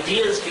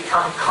 ideas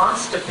become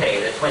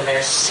constipated when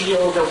they're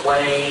sealed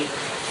away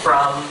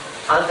from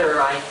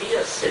other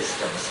idea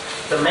systems.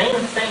 The main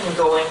thing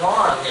going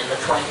on in the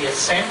 20th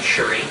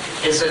century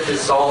is a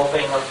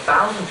dissolving of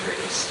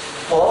boundaries.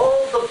 All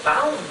the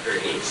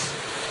boundaries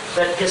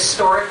that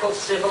historical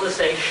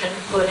civilization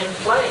put in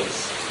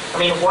place. I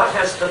mean, what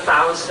has the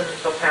past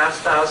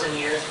 1,000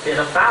 years been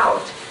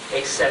about,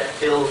 except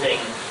building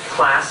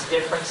class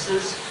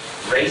differences,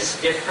 race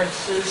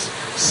differences,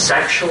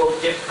 sexual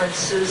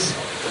differences?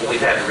 We've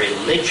had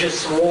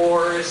religious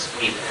wars,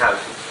 we've had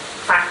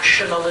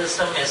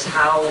factionalism is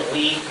how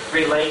we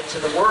relate to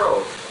the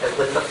world,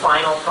 with the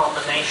final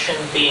culmination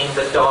being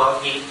the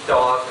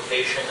dog-eat-dog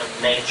vision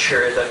of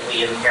nature that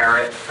we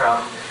inherit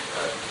from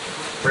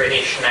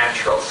British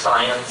natural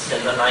science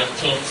in the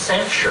 19th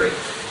century.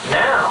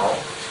 Now,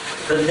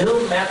 the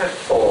new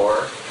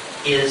metaphor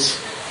is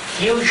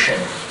fusion,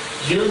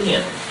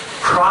 union,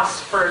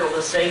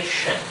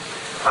 cross-fertilization,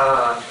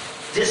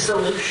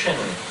 dissolution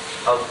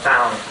of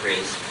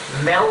boundaries,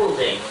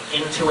 melding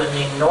into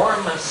an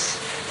enormous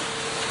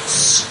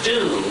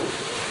stew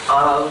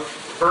of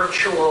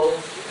virtual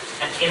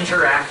and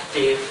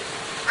interactive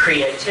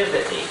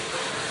creativity.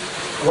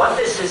 What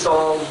this is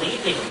all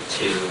leading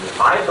to,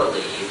 I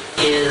believe,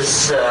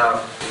 is,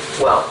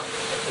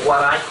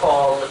 what I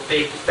call the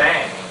Big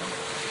Bang.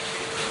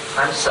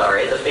 I'm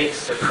sorry, the big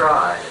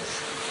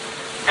surprise.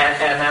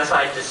 And as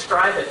I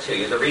describe it to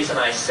you, the reason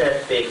I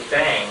said Big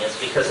Bang is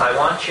because I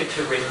want you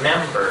to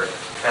remember,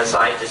 as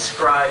I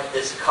describe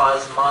this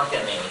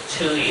cosmogony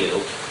to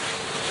you,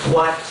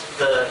 what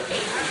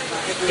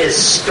is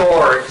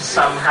stored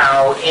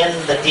somehow in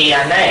the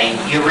DNA.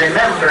 You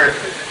remember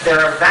there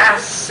are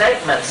vast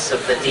segments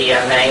of the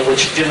DNA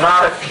which do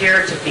not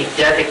appear to be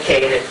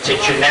dedicated to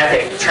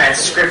genetic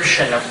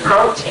transcription of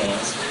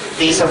proteins.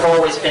 These have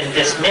always been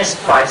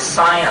dismissed by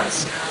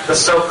science, the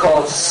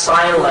so-called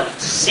silent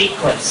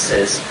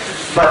sequences.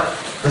 But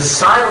the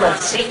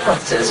silent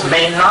sequences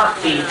may not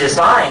be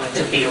designed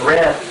to be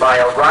read by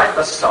a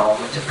ribosome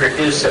to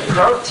produce a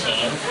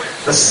protein.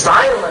 The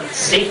silent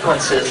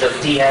sequences of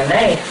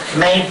DNA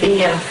may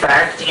be, in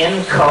fact,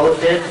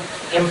 encoded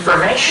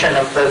information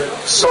of the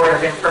sort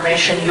of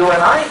information you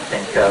and I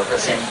think of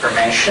as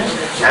information.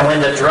 And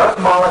when the drug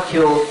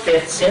molecule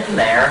fits in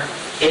there,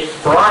 it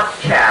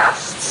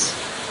broadcasts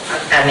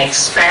an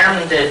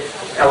expanded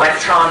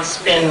electron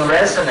spin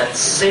resonance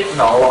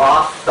signal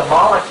off the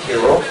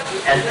molecule,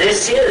 and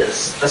this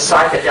is the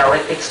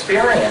psychedelic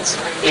experience.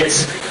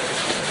 It's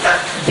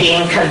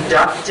being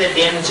conducted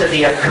into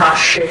the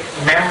Akashic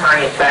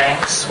memory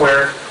banks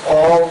where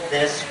all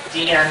this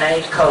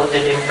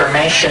DNA-coded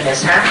information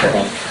is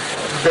happening.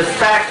 The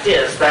fact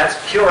is, that's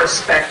pure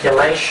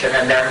speculation,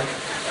 and there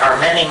are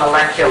many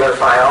molecular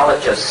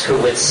biologists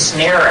who would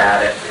sneer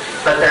at it,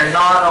 but they're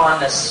not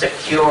on as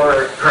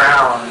secure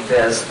ground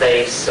as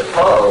they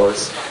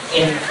suppose.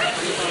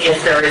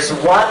 If there is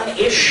one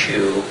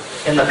issue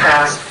in the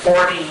past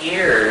 40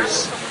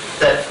 years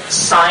that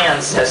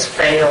science has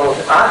failed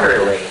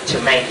utterly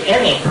to make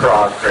any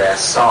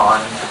progress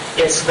on,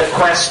 it's the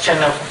question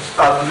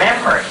of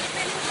memory.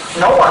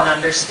 No one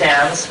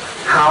understands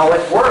how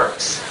it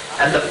works,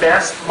 and the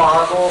best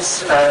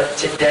models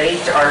to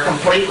date are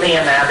completely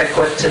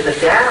inadequate to the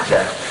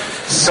data.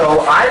 So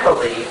I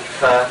believe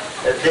the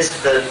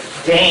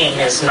game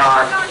is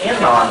not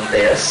in on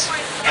this,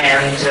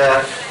 and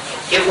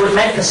it would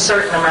make a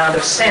certain amount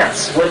of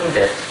sense, wouldn't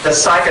it? The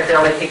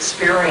psychedelic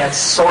experience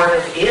sort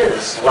of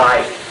is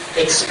like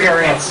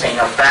experiencing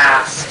a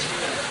vast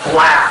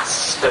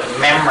blast of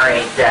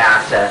memory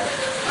data.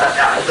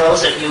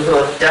 Those of you who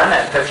have done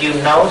it, have you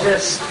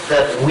noticed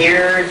that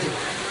weird,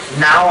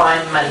 now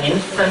I'm an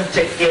infant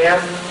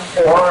again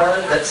aura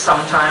that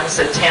sometimes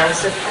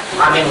attends it?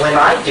 I mean, when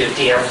I do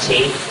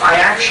DMT, I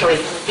actually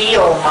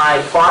feel my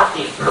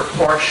body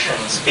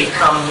proportions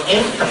become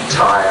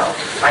infantile.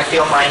 I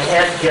feel my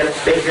head get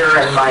bigger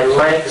and my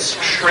legs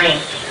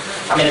shrink.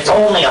 I mean, it's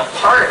only a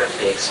part of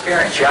the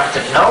experience. You have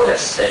to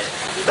notice it.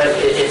 But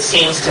it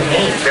seems to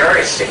me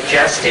very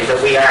suggestive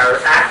that we are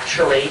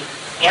actually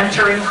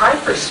entering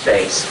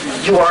hyperspace.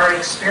 You are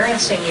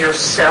experiencing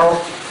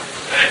yourself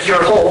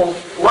your whole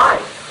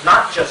life.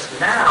 Not just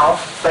now,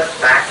 but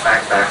back.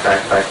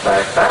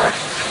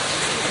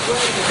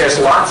 There's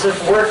lots of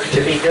work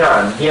to be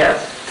done,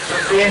 yes.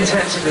 Does the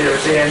intensity of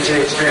the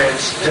DMT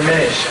experience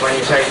diminish when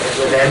you take it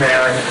with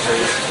MAO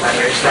inhibitors and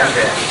you extend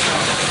it?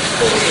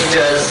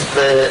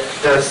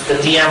 Does the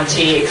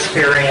DMT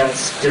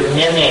experience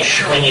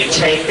diminish when you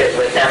take it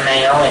with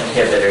MAO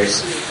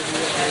inhibitors?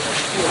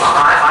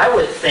 I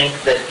would think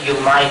that you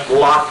might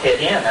lock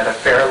it in at a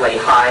fairly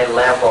high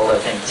level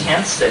of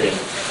intensity.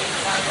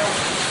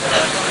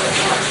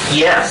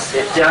 Yes,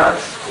 it does.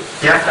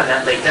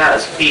 Definitely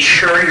does. Be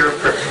sure you're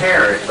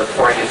prepared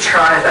before you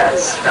try that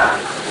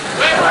stuff.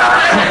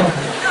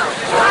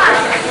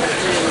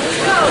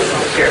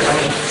 Here, let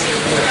me...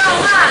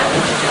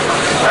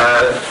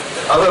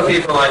 Other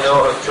people I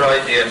know have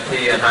tried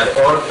DMT and had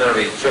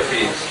ordinary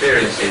trippy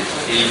experiences,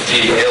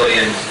 e.g.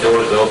 aliens,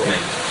 doors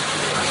opening.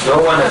 No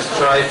one has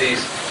had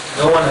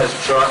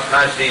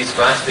these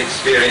vast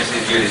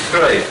experiences you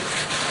describe.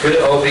 Could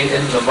it all be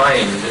in the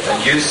mind,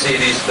 and you see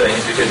these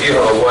things because you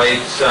have a wide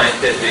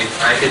scientific,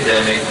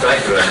 academic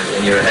background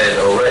in your head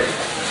already?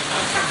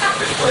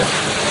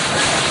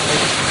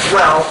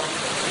 Well,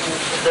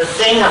 the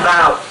thing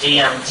about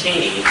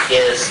DMT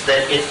is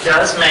that it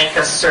does make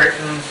a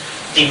certain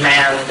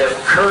demand of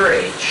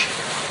courage,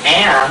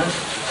 and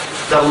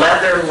the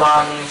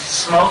leather-lunged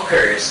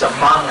smokers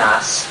among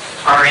us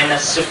are in a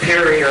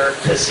superior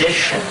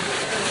position.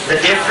 The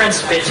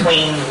difference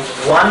between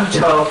 1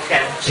 toke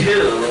and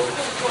 2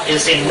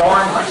 is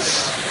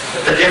enormous.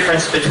 The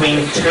difference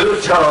between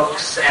 2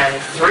 tokes and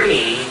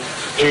 3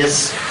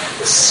 is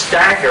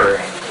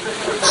staggering.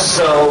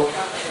 So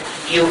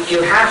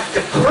you have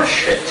to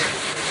push it.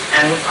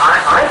 And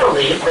I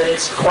believe that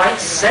it's quite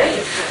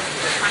safe.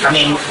 I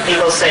mean,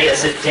 people say,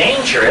 is it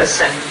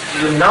dangerous? And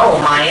you know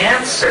my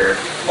answer.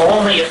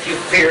 Only if you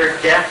fear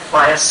death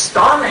by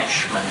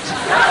astonishment.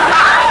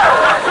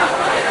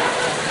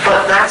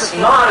 But that's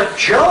not a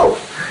joke.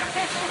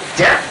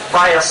 Death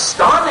by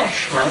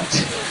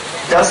astonishment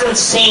doesn't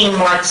seem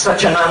like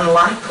such an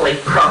unlikely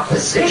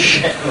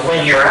proposition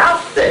when you're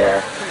out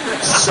there.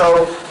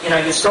 So,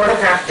 you sort of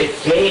have to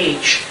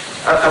gauge.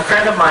 A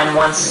friend of mine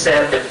once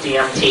said of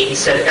DMT, he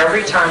said,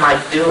 every time I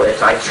do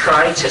it, I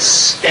try to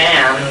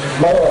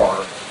stand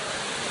more.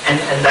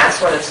 And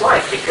that's what it's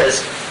like,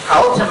 because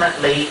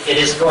ultimately it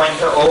is going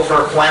to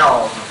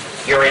overwhelm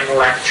your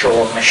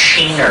intellectual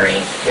machinery.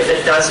 If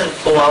it doesn't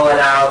blow it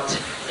out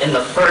in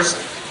the first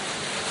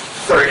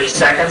 30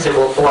 seconds, it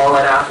will blow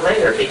it out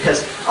later,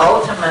 because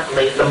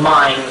ultimately the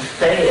mind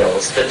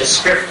fails. The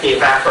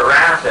descriptive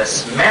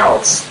apparatus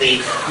melts.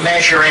 The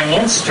measuring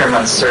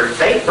instruments are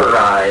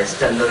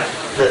vaporized, and the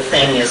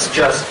thing is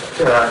just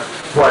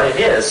what it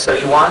is. So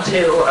you want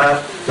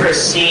to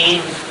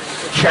proceed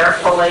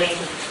carefully,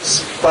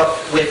 but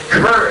with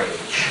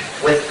courage.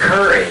 With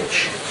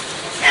courage.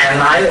 And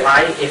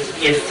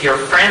if your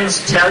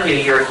friends tell you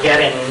you're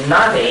getting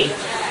nutty,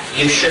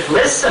 you should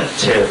listen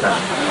to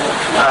them,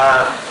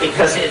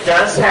 because it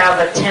does have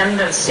a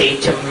tendency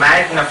to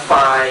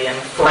magnify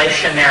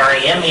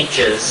inflationary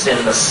images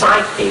in the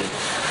psyche.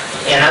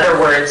 In other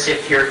words,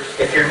 if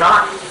you're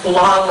not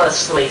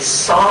flawlessly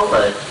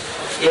solid,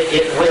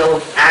 it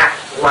will act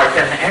like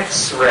an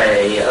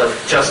X-ray of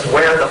just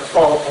where the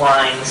fault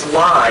lines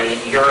lie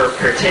in your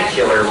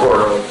particular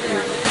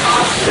worldview.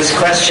 This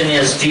question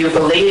is, do you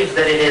believe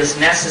that it is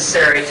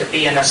necessary to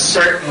be in a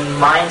certain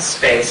mind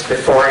space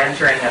before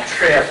entering a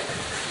trip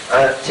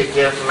to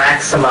give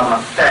maximum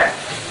effect?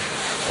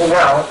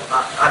 Well,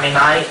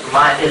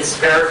 it's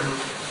very,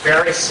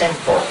 very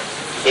simple.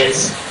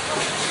 It's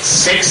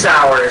 6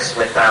 hours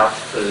without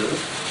food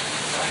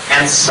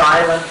and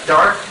silent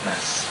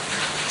darkness.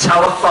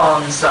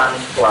 Telephones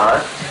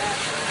unplugged,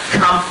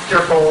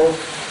 comfortable,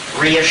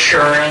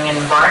 reassuring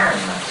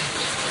environment.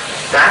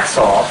 That's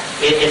all.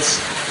 It's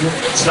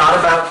not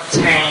about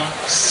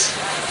tanks,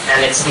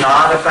 and it's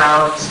not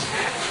about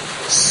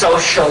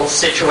social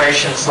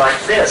situations like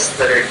this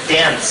that are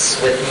dense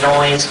with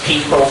noise,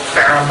 people,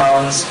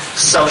 pheromones,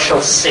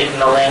 social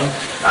signaling.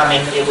 I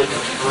mean, it would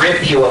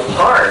rip you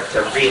apart,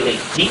 a really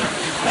deep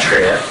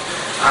trip.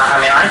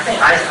 I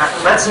think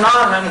let's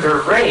not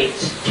underrate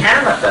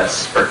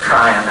cannabis, for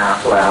crying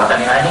out loud.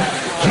 I think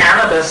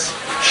cannabis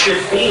should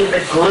be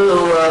the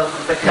glue of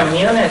the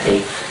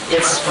community.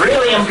 It's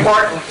really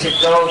important to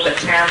go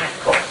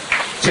botanical,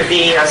 to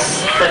be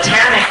as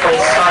botanically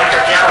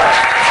psychedelic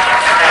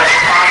as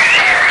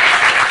possible.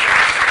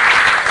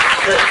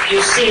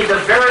 You see,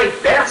 the very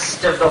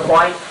best of the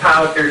white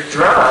powder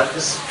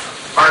drugs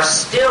are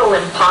still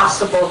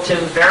impossible to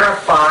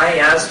verify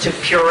as to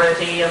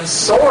purity and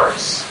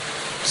source.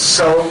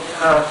 So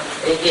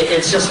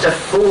it's just a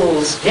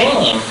fool's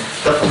game.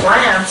 The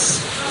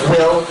plants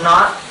will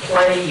not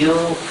play you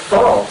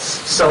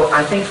false. So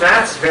I think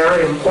that's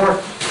very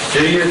important.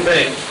 Do you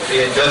think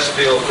the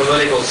industrial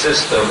political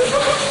system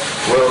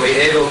will be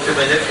able to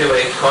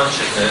manipulate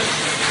consciousness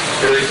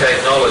through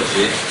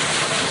technology,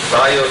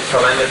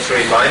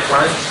 biotelemetry by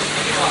implants,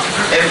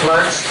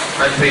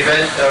 and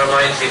prevent our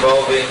minds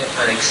evolving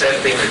and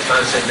accepting the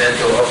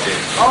transcendental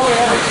object?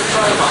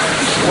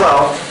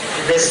 Well,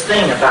 this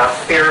thing about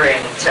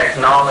fearing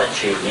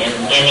technology in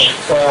any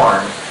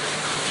form,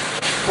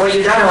 what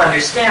you got to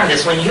understand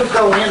is when you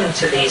go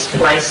into these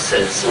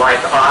places like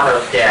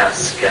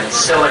Autodesk and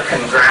Silicon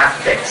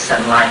Graphics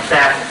and like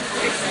that,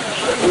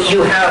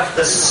 you have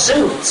the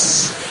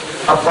suits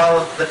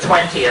above the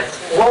 20th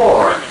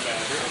floor.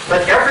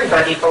 But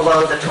everybody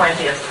below the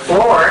 20th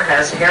floor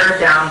has hair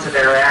down to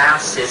their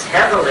ass, is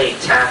heavily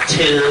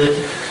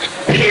tattooed,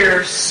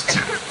 pierced,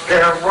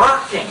 they're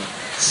rocking.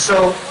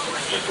 So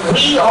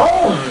we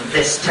own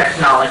this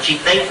technology.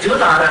 They do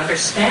not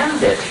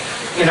understand it.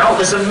 It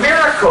was a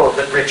miracle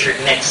that Richard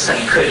Nixon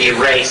could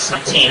erase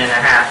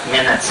 19.5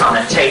 minutes on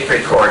a tape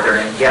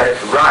recorder and get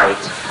it right.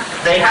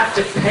 They have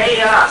to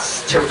pay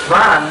us to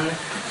run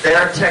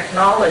their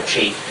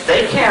technology.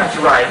 They can't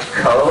write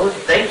code.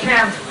 They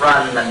can't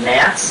run the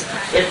nets.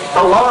 It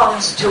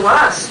belongs to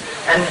us.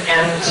 And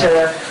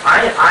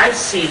I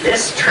see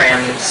this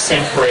trend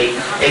simply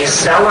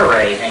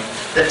accelerating.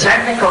 The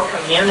technical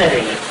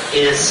community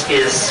is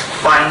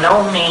by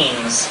no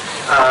means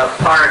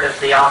part of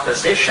the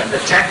opposition. The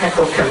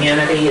technical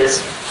community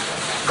is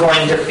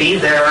going to be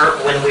there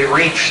when we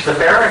reach the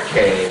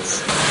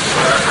barricades.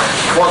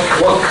 What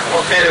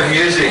kind of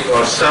music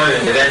or sound,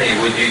 if any,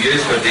 would you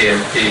use for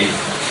DMT?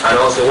 And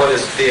also, what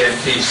does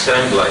DMT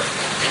sound like?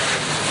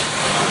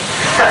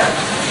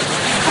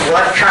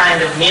 What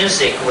kind of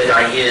music would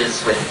I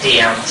use with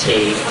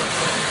DMT?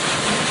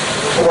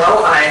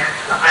 Well, I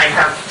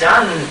have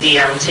done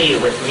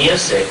DMT with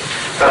music,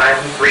 but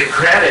I've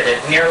regretted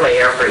it nearly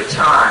every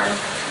time.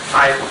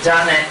 I've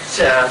done it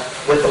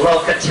with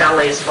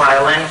Locatelli's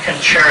Violin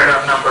Concerto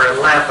No.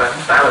 11.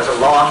 That was a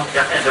long...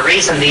 The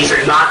reason these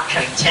are not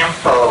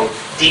contempo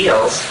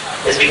deals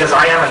is because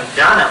I haven't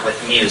done it with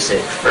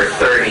music for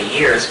 30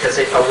 years because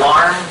it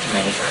alarmed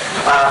me.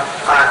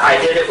 I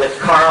did it with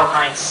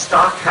Karl-Heinz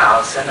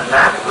Stockhaus, and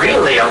that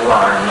really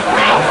alarmed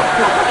me.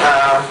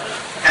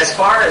 As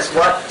far as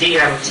what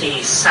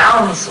DMT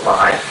sounds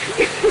like,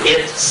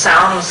 it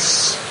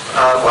sounds,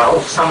 well,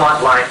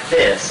 somewhat like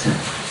this.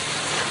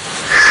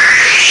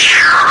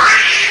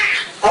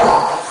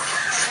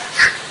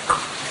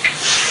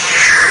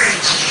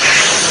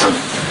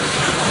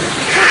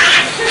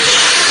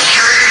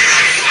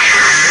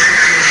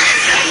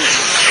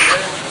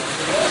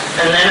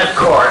 And then, of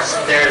course,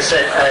 there's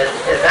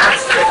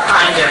that's the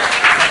kind of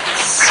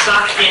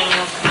sucking,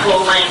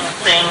 pulling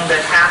thing that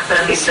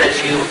happens as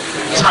you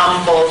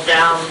tumble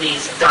down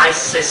these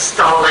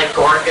disystolic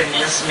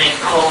organismic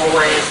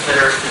hallways that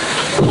are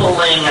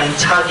pulling and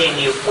tugging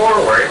you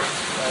forward.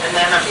 And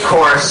then, of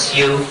course,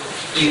 you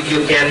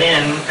get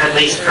in, at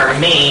least for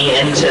me,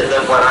 into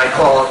what I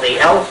call the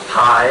elf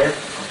hive.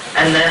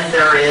 And then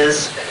there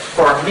is,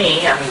 for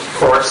me and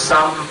for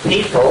some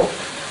people,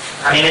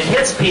 I mean, it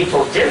hits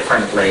people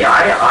differently.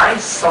 I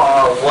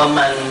saw a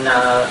woman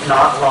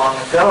not long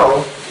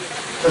ago,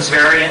 it was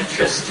very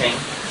interesting,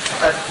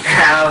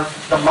 have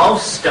the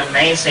most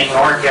amazing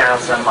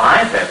orgasm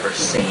I've ever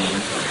seen.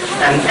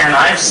 And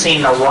I've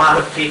seen a lot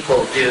of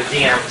people do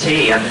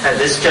DMT, and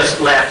this just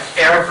left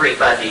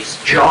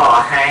everybody's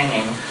jaw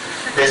hanging.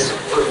 This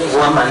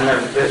woman,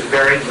 a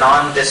very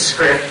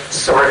nondescript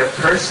sort of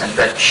person,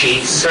 but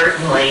she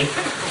certainly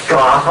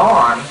got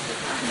on.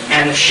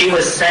 And she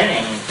was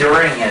saying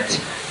during it,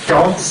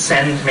 "Don't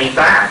send me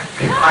back.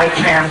 I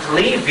can't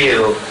leave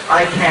you.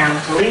 I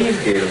can't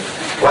leave you."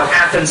 What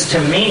happens to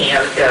me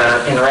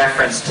in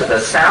reference to the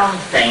sound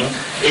thing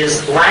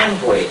is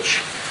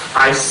language.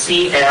 I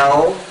see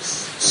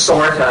elves,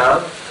 sort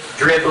of,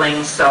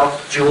 dribbling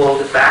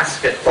self-jeweled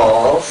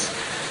basketballs,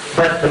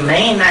 but the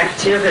main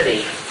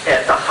activity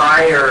at the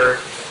higher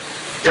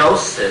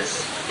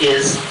doses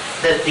is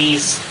that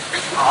these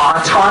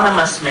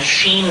autonomous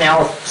machine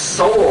elf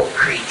soul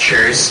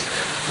creatures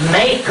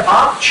make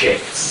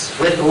objects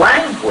with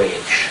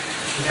language.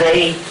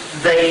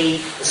 They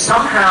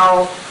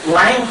somehow,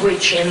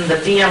 language in the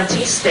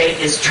DMT state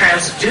is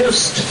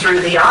transduced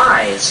through the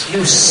eyes.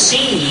 You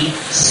see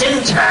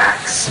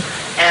syntax,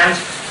 and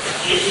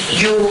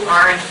you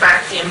are in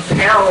fact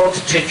impelled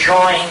to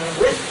join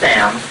with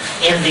them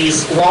in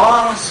these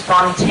long,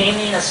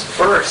 spontaneous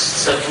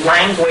bursts of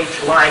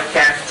language-like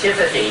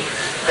activity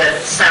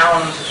that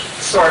sound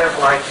sort of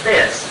like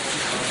this.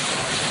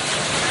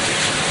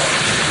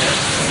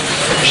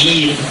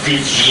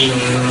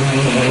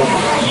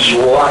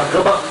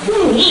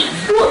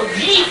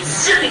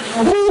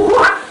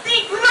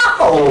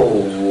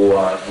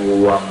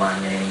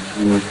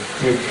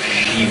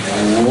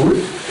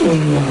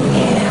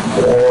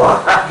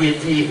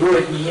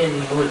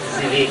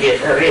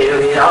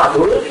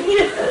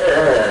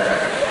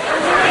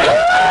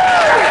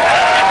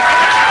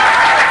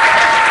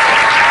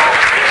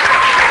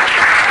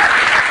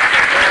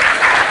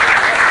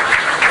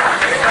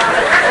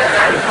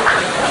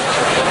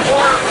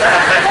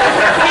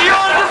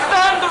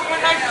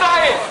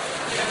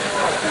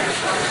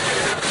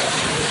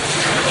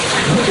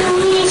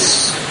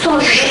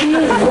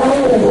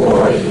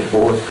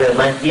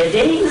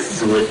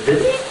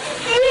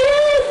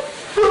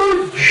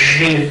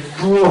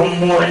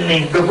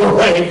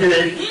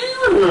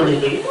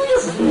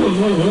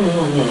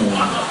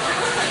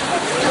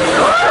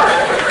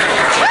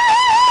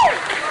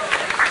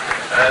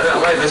 I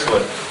like this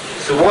one.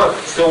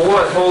 So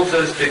what holds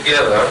us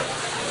together,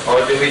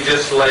 or do we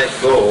just let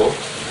go?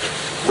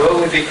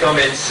 Will we become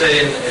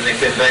insane in the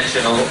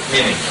conventional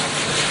meaning?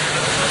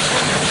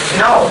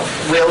 No,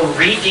 we'll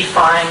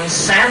redefine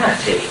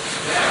sanity.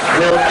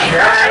 We'll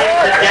carry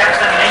the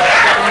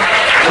definition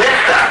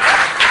with us.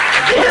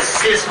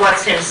 This is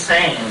what's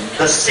insane.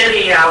 The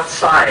city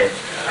outside,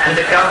 and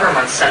the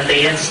governments and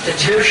the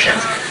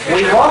institutions.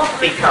 We won't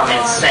become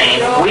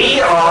insane.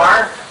 We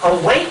are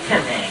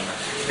awakening.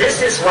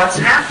 This is what's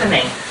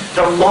happening.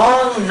 The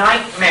long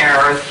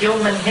nightmare of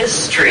human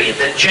history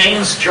that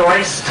James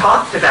Joyce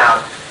talked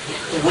about.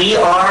 We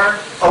are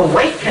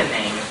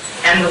awakening.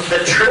 And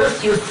the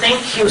truth you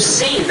think you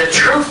see, the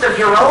truth of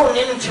your own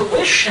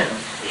intuition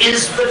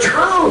is the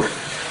truth.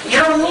 You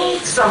don't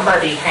need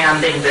somebody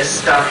handing this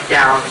stuff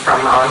down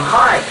from on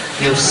high.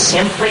 You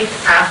simply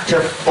have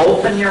to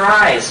open your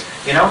eyes.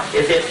 You know,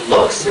 if it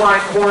looks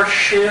like horse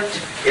shit,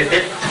 if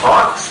it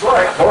talks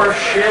like horse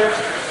shit,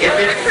 if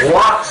it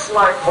walks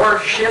like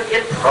horse shit,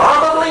 it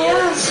probably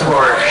is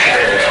horse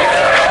shit.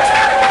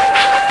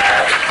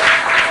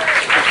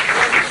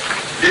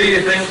 Do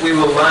you think we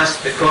will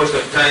last the course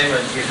of time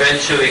and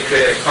eventually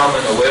create a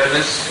common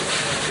awareness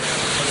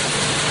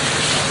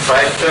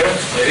factor,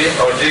 maybe?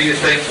 Or do you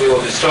think we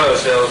will destroy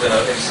ourselves in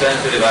an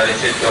insensitive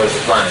attitude towards the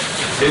planet?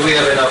 Do we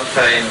have enough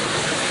time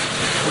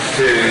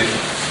to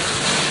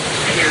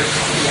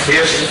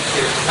hear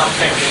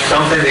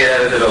something the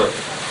edited out?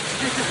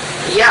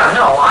 Yeah,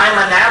 no, I'm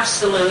an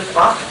absolute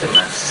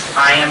optimist.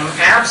 I am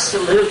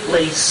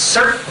absolutely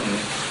certain,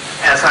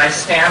 as I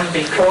stand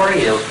before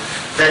you,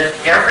 that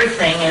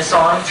everything is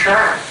on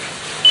track.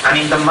 I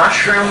mean, the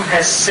mushroom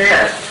has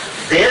said,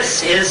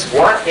 this is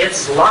what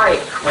it's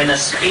like when a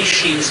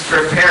species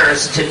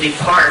prepares to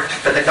depart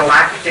for the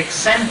galactic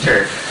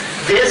center.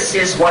 This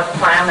is what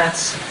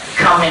planets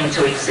come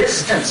into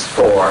existence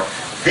for.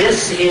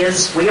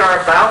 We are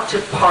about to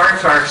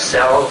part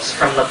ourselves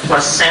from the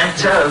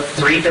placenta of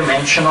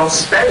three-dimensional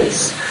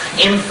space.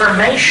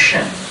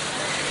 Information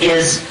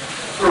is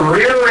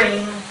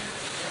rearing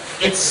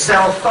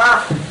itself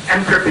up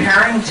and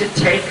preparing to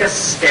take a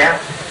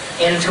step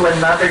into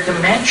another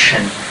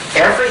dimension.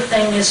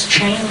 Everything is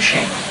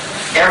changing.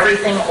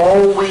 Everything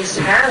always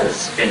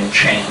has been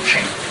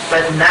changing.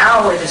 But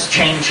now it is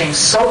changing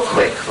so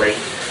quickly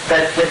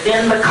that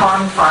within the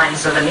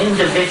confines of an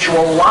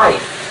individual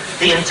life,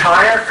 the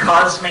entire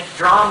cosmic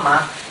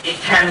drama, it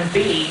can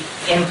be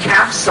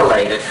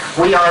encapsulated.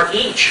 We are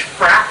each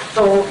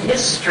fractal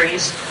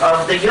histories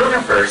of the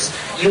universe.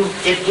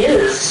 It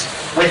is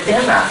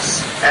within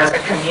us as a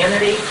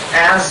community,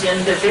 as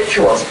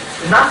individuals.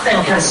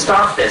 Nothing can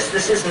stop this.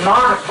 This is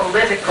not a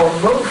political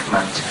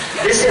movement.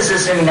 This is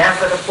as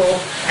inevitable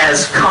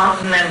as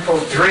continental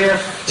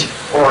drift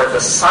or the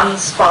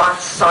sunspot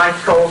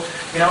cycle.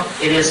 You know,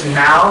 it is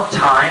now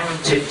time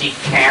to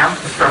decamp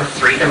from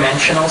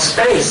three-dimensional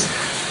space.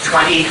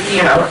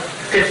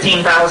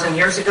 15,000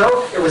 years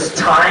ago, it was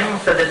time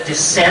for the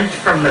descent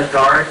from the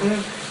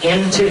garden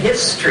into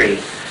history,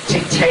 to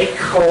take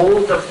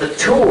hold of the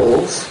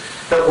tools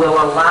that will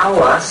allow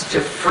us to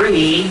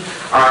free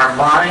our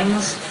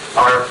minds,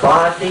 our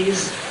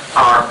bodies,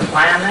 our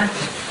planet,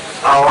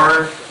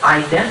 our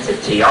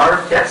identity,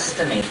 our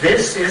destiny.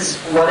 This is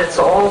what it's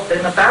all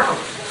been about.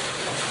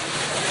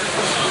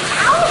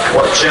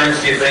 What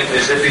chance do you think the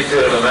Zippy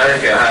Tour of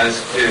America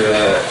has to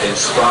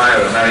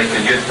inspire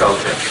American youth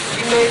culture?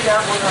 You made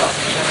that one up.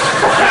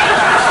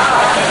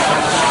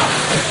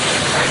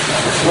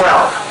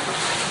 Well,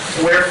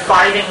 we're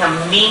fighting a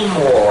meme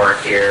war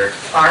here,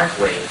 aren't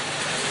we?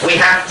 We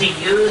have to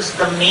use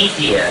the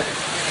media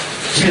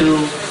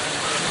to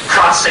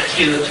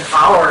prosecute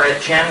our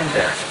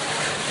agenda.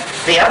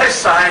 The other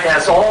side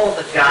has all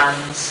the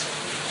guns,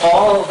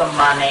 all the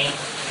money.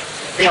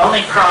 The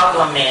only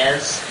problem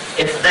is,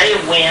 if they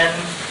win,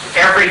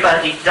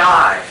 everybody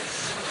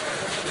dies.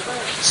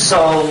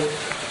 So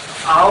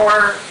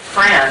our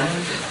friend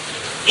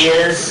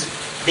is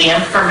the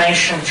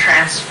information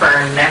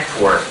transfer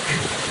network,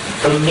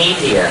 the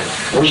media.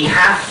 We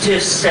have to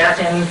set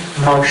in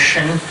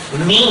motion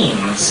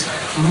means,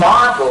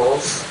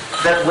 models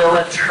that will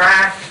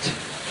attract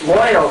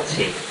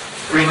loyalty.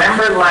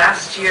 Remember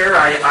last year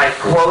I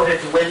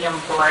quoted William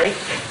Blake,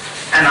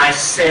 and I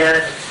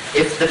said,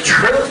 if the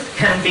truth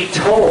can be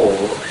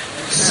told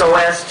so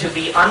as to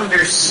be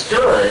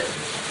understood,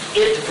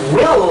 it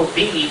will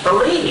be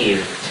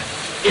believed.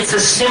 It's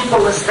as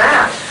simple as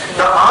that.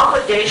 The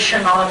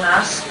obligation on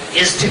us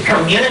is to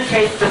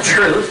communicate the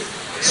truth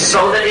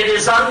so that it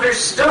is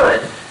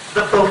understood.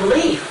 The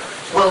belief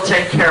will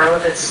take care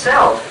of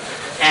itself.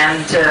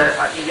 And,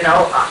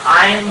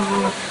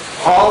 I'm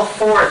all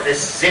for this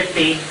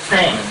zippy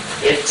thing.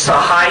 It's a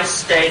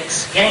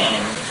high-stakes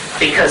game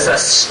because a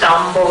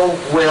stumble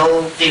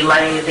will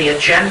delay the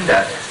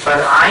agenda. But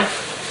I've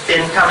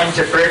been coming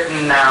to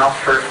Britain now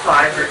for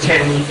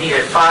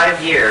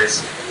 5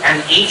 years,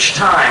 and each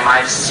time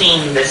I've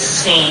seen this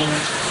scene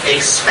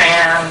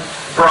expand,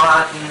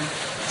 broaden,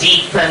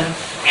 deepen,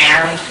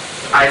 and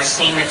I've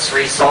seen its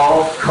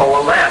resolve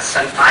coalesce.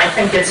 And I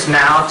think it's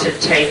now to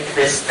take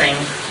this thing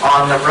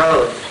on the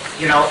road.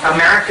 You know,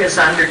 America's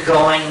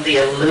undergoing the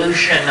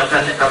illusion of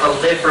a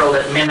liberal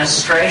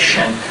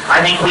administration.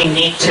 I think we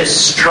need to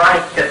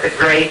strike at the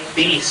great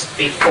beast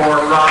before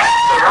Ross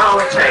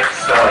Perot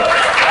takes over.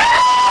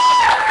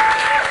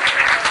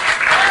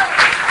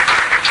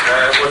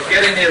 We're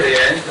getting near the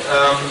end.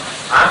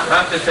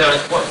 After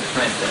Terence, what's his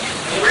name?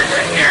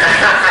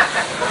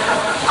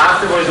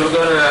 Afterwards, we're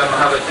going to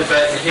have a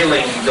Tibetan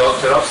healing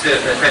doctor upstairs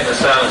in the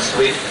Salon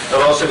suite.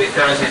 There'll also be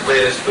Terence's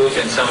latest book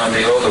and some of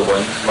the older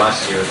ones,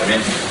 last year's,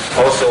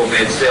 also will be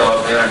at sale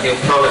up there, and he'll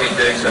probably be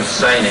doing some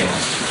signing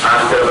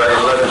after about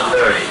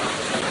 11:30.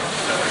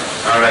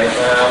 All right,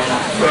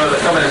 well,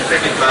 they're coming in thick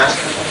and fast.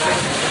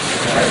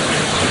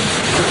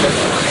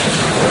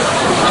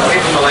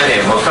 Keep the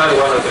millennium. We'll try to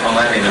one with the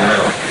millennium in the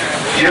middle.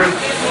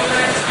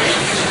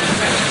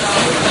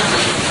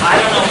 I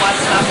don't know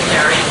what's up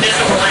there.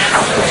 Invisible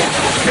landscape.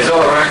 It's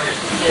all around you.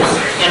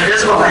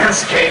 Invisible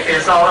landscape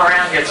is all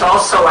around you. It's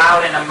also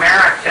out in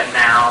America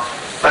now,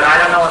 but I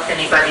don't know if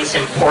anybody's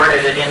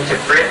imported it into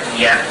Britain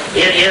yet.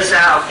 It is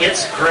out.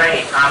 It's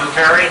great. I'm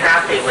very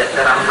happy with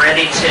it. I'm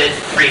ready to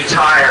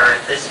retire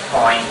at this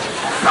point.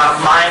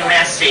 My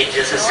message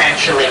is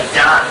essentially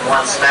done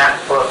once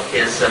that book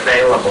is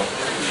available.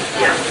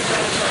 Yeah.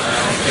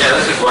 Yeah,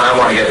 this is what I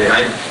want to get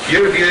behind.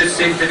 Your views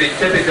seem to be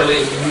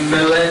typically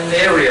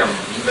millenniumism,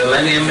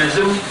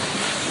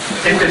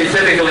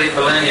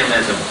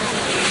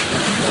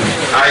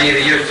 i.e.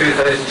 the year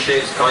 2000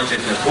 shapes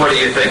consciousness. What do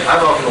you think?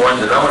 I've often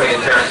wondered, I want to get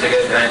Terence to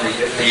get behind the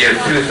year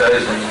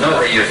 2000,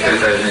 not the year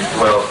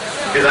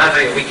 2012. Because I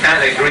think we can't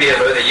agree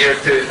about the year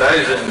 2000.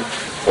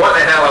 What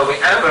the hell are we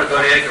ever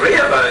going to agree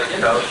about, you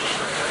know?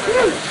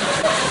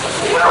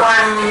 Well,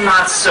 I'm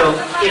not so...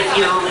 If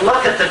you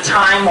look at the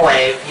time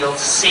wave, you'll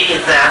see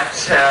that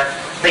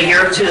the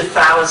year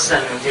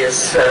 2000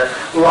 is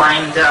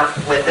lined up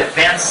with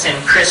events in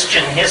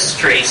Christian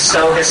history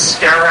so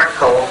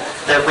hysterical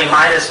that we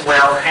might as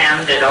well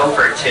hand it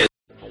over to.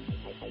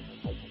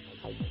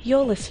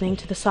 You're listening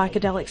to the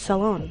Psychedelic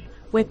Salon,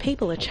 where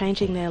people are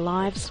changing their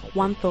lives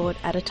one thought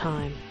at a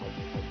time.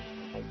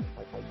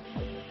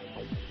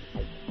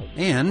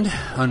 And,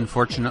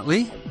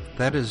 unfortunately,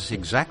 that is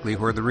exactly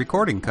where the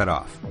recording cut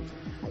off.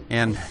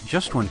 And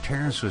just when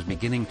Terence was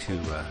beginning to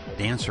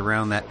dance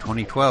around that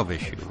 2012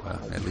 issue,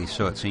 at least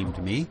so it seemed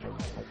to me,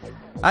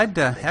 I'd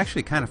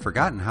actually kind of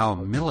forgotten how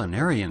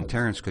millenarian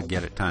Terence could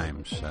get at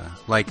times.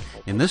 Like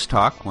in this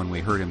talk when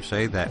we heard him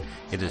say that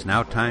it is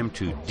now time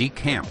to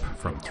decamp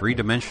from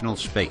three-dimensional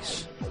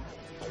space.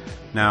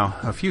 Now,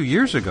 a few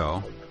years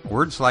ago,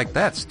 words like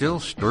that still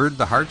stirred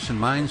the hearts and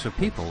minds of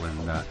people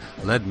and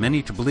led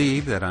many to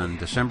believe that on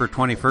December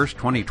 21st,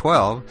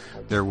 2012,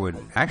 there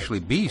would actually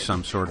be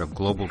some sort of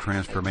global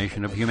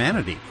transformation of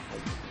humanity.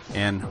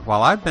 And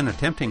while I've been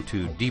attempting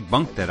to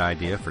debunk that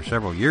idea for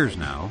several years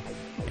now,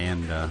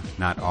 and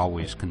not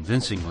always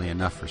convincingly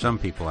enough for some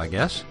people, I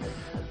guess,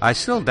 I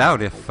still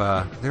doubt if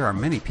there are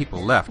many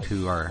people left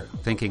who are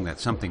thinking that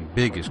something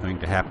big is going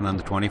to happen on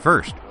the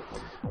 21st.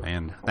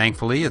 And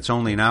thankfully, it's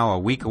only now a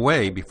week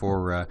away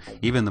before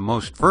even the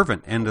most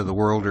fervent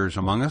end-of-the-worlders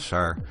among us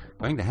are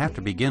going to have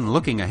to begin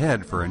looking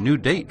ahead for a new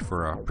date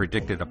for a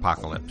predicted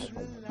apocalypse.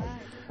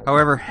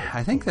 However,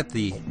 I think that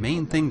the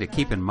main thing to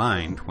keep in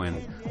mind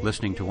when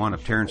listening to one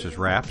of Terence's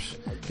raps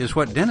is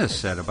what Dennis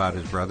said about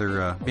his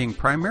brother being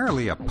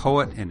primarily a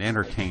poet and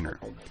entertainer.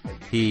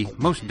 He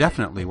most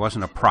definitely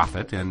wasn't a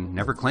prophet and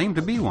never claimed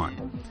to be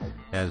one.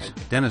 As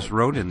Dennis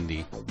wrote in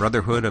the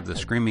Brotherhood of the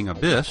Screaming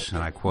Abyss,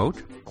 and I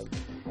quote,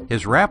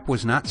 "His rap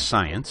was not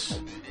science,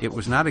 it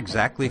was not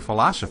exactly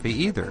philosophy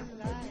either.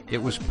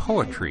 It was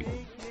poetry.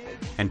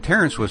 And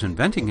Terence was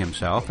inventing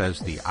himself as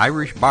the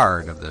Irish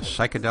bard of the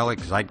psychedelic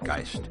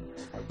zeitgeist.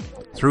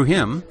 Through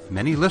him,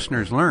 many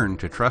listeners learned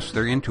to trust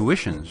their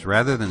intuitions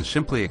rather than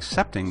simply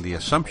accepting the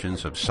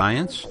assumptions of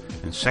science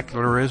and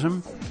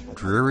secularism,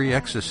 dreary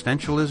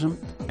existentialism,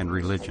 and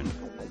religion."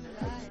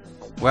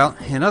 Well,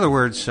 in other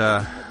words,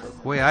 the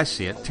way I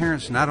see it,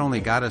 Terence not only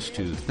got us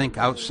to think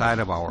outside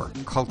of our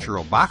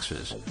cultural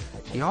boxes,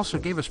 he also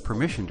gave us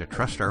permission to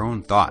trust our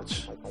own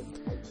thoughts.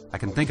 I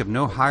can think of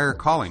no higher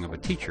calling of a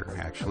teacher,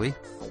 actually.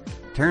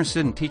 Terence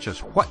didn't teach us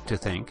what to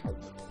think,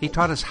 he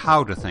taught us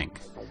how to think.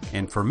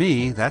 And for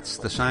me, that's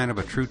the sign of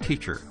a true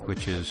teacher,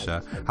 which is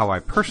how I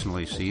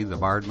personally see the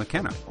bard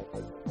McKenna.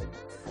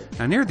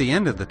 Now, near the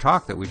end of the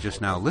talk that we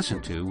just now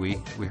listened to,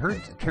 we heard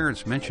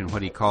Terence mention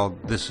what he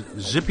called this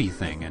zippy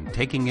thing and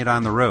taking it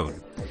on the road.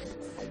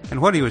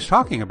 And what he was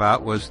talking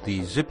about was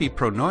the Zippy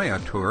Pronoia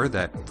tour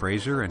that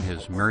Fraser and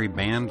his merry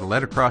band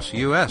led across the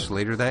U.S.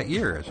 later that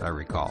year, as I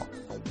recall.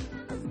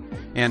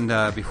 And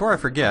before I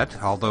forget,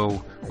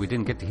 although we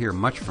didn't get to hear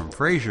much from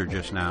Fraser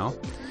just now,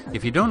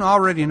 if you don't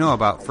already know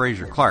about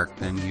Fraser Clark,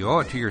 then you owe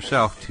it to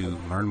yourself to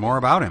learn more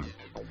about him.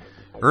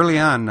 Early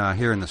on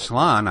here in the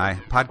Salon, I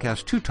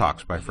podcast 2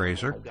 talks by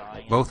Fraser,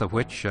 both of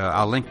which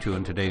I'll link to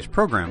in today's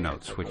program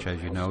notes, which,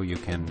 as you know, you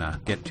can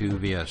get to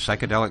via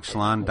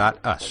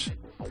psychedelicsalon.us.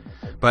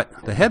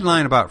 But the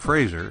headline about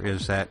Fraser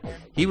is that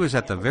he was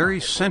at the very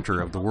center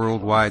of the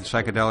worldwide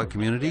psychedelic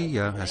community,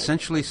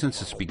 essentially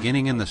since its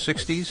beginning in the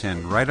 60s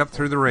and right up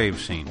through the rave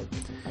scene.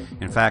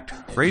 In fact,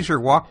 Fraser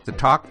walked the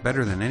talk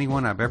better than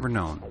anyone I've ever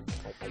known.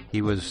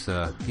 He was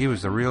the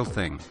real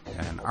thing,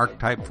 an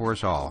archetype for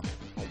us all.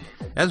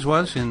 As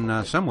was,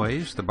 in some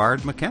ways, the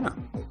bard McKenna.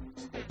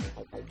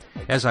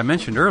 As I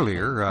mentioned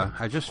earlier,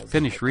 I just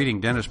finished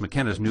reading Dennis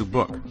McKenna's new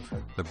book,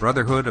 The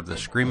Brotherhood of the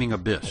Screaming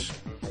Abyss.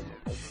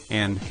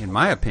 And in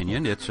my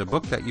opinion, it's a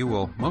book that you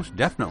will most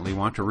definitely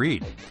want to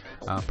read,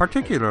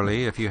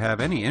 particularly if you have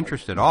any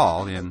interest at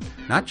all in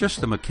not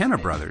just the McKenna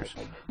brothers,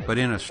 but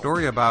in a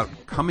story about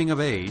coming of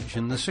age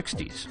in the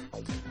 60s.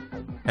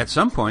 At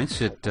some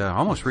points, it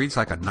almost reads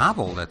like a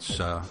novel that's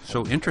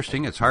so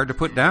interesting it's hard to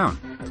put down.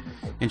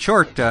 In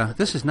short,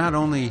 this is not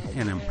only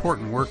an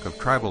important work of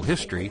tribal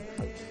history,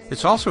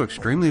 it's also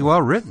extremely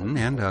well written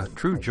and a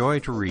true joy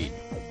to read.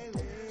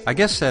 I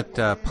guess that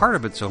part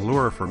of its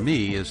allure for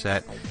me is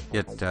that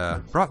it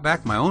brought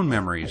back my own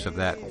memories of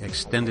that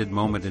extended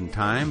moment in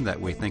time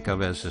that we think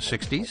of as the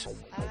 60s.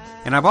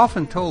 And I've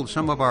often told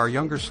some of our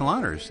younger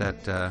saloners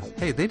that,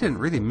 hey, they didn't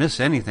really miss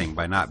anything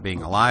by not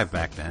being alive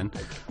back then.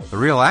 The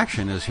real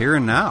action is here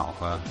and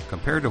now.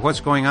 Compared to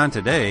what's going on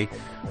today,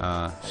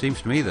 seems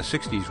to me the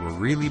 60s were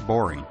really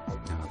boring,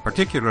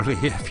 particularly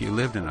if you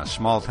lived in a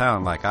small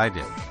town like I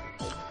did.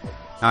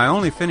 Now, I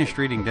only finished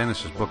reading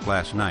Dennis's book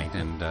last night,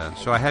 and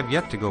so I have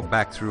yet to go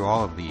back through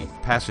all of the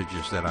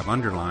passages that I've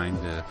underlined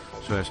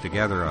so as to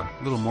gather a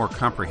little more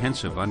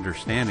comprehensive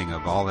understanding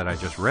of all that I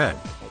just read.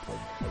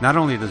 Not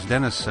only does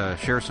Dennis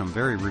share some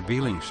very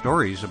revealing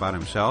stories about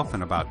himself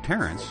and about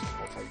Terence,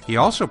 He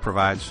also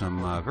provides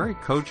some very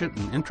cogent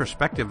and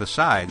introspective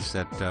asides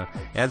that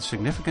add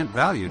significant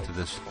value to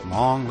this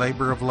long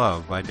labor of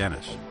love by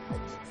Dennis.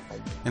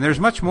 And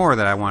there's much more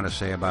that I want to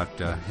say about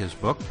his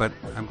book, but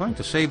I'm going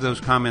to save those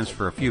comments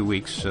for a few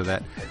weeks so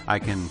that I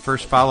can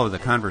first follow the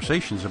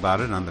conversations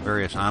about it on the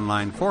various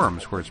online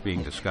forums where it's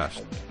being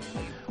discussed.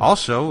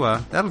 Also,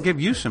 that'll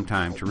give you some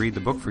time to read the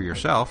book for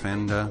yourself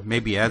and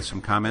maybe add some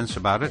comments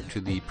about it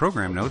to the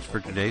program notes for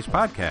today's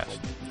podcast.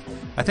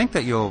 I think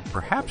that you'll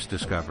perhaps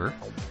discover,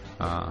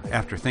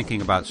 after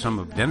thinking about some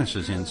of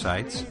Dennis's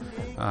insights,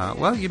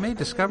 you may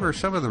discover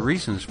some of the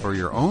reasons for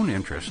your own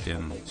interest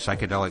in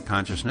psychedelic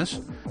consciousness,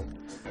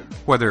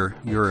 whether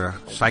you're a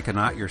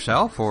psychonaut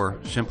yourself or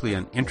simply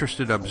an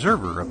interested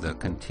observer of the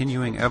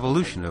continuing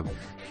evolution of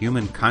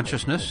human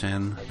consciousness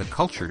and the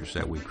cultures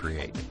that we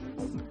create.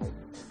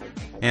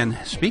 And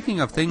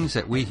speaking of things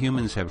that we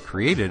humans have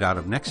created out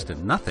of next to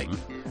nothing,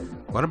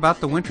 what about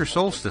the winter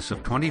solstice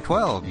of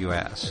 2012, you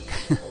ask?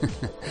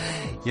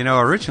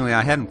 Originally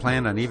I hadn't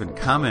planned on even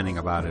commenting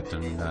about it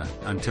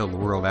until the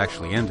world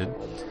actually ended.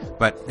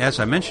 But as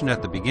I mentioned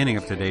at the beginning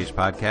of today's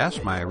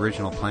podcast, my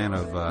original plan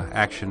of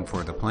action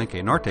for the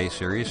Palenque Norte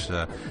series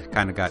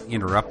kind of got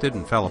interrupted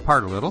and fell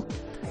apart a little.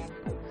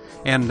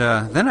 And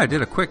then I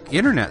did a quick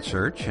internet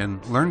search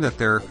and learned that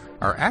there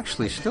are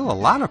actually still a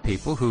lot of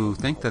people who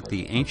think that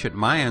the ancient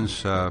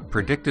Mayans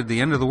predicted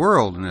the end of the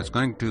world and it's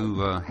going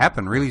to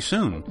happen really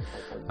soon.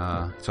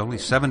 It's only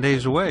 7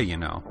 days away,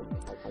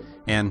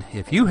 And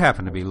if you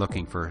happen to be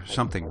looking for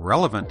something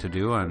relevant to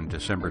do on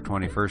December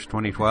 21st,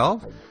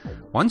 2012,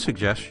 one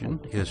suggestion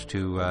is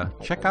to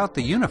check out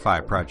the Unify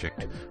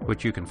project,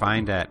 which you can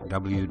find at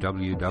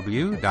www.unify.org.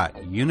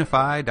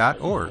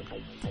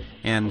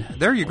 And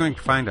there you're going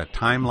to find a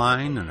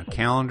timeline and a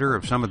calendar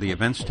of some of the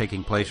events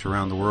taking place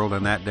around the world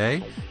on that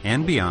day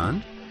and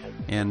beyond.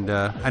 And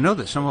I know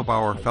that some of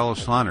our fellow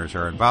saloners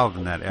are involved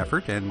in that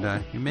effort,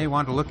 and you may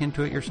want to look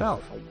into it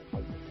yourself.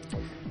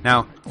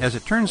 Now, as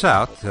it turns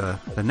out,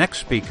 the next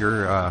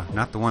speaker,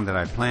 not the one that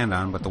I planned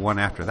on, but the one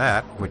after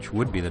that, which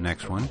would be the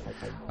next one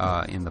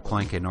in the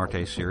Palenque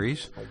Norte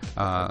series,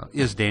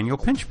 is Daniel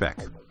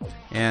Pinchbeck.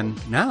 And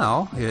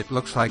now it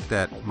looks like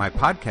that my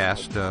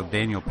podcast of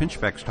Daniel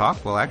Pinchbeck's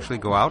talk will actually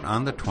go out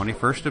on the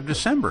 21st of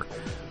December,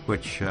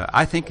 which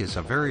I think is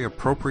a very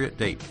appropriate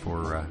date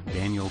for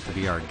Daniel to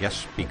be our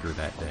guest speaker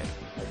that day.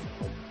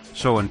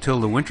 So until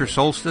the winter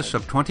solstice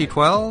of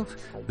 2012,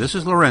 this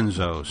is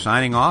Lorenzo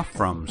signing off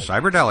from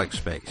Cyberdelic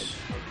Space.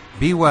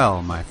 Be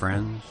well, my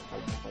friends.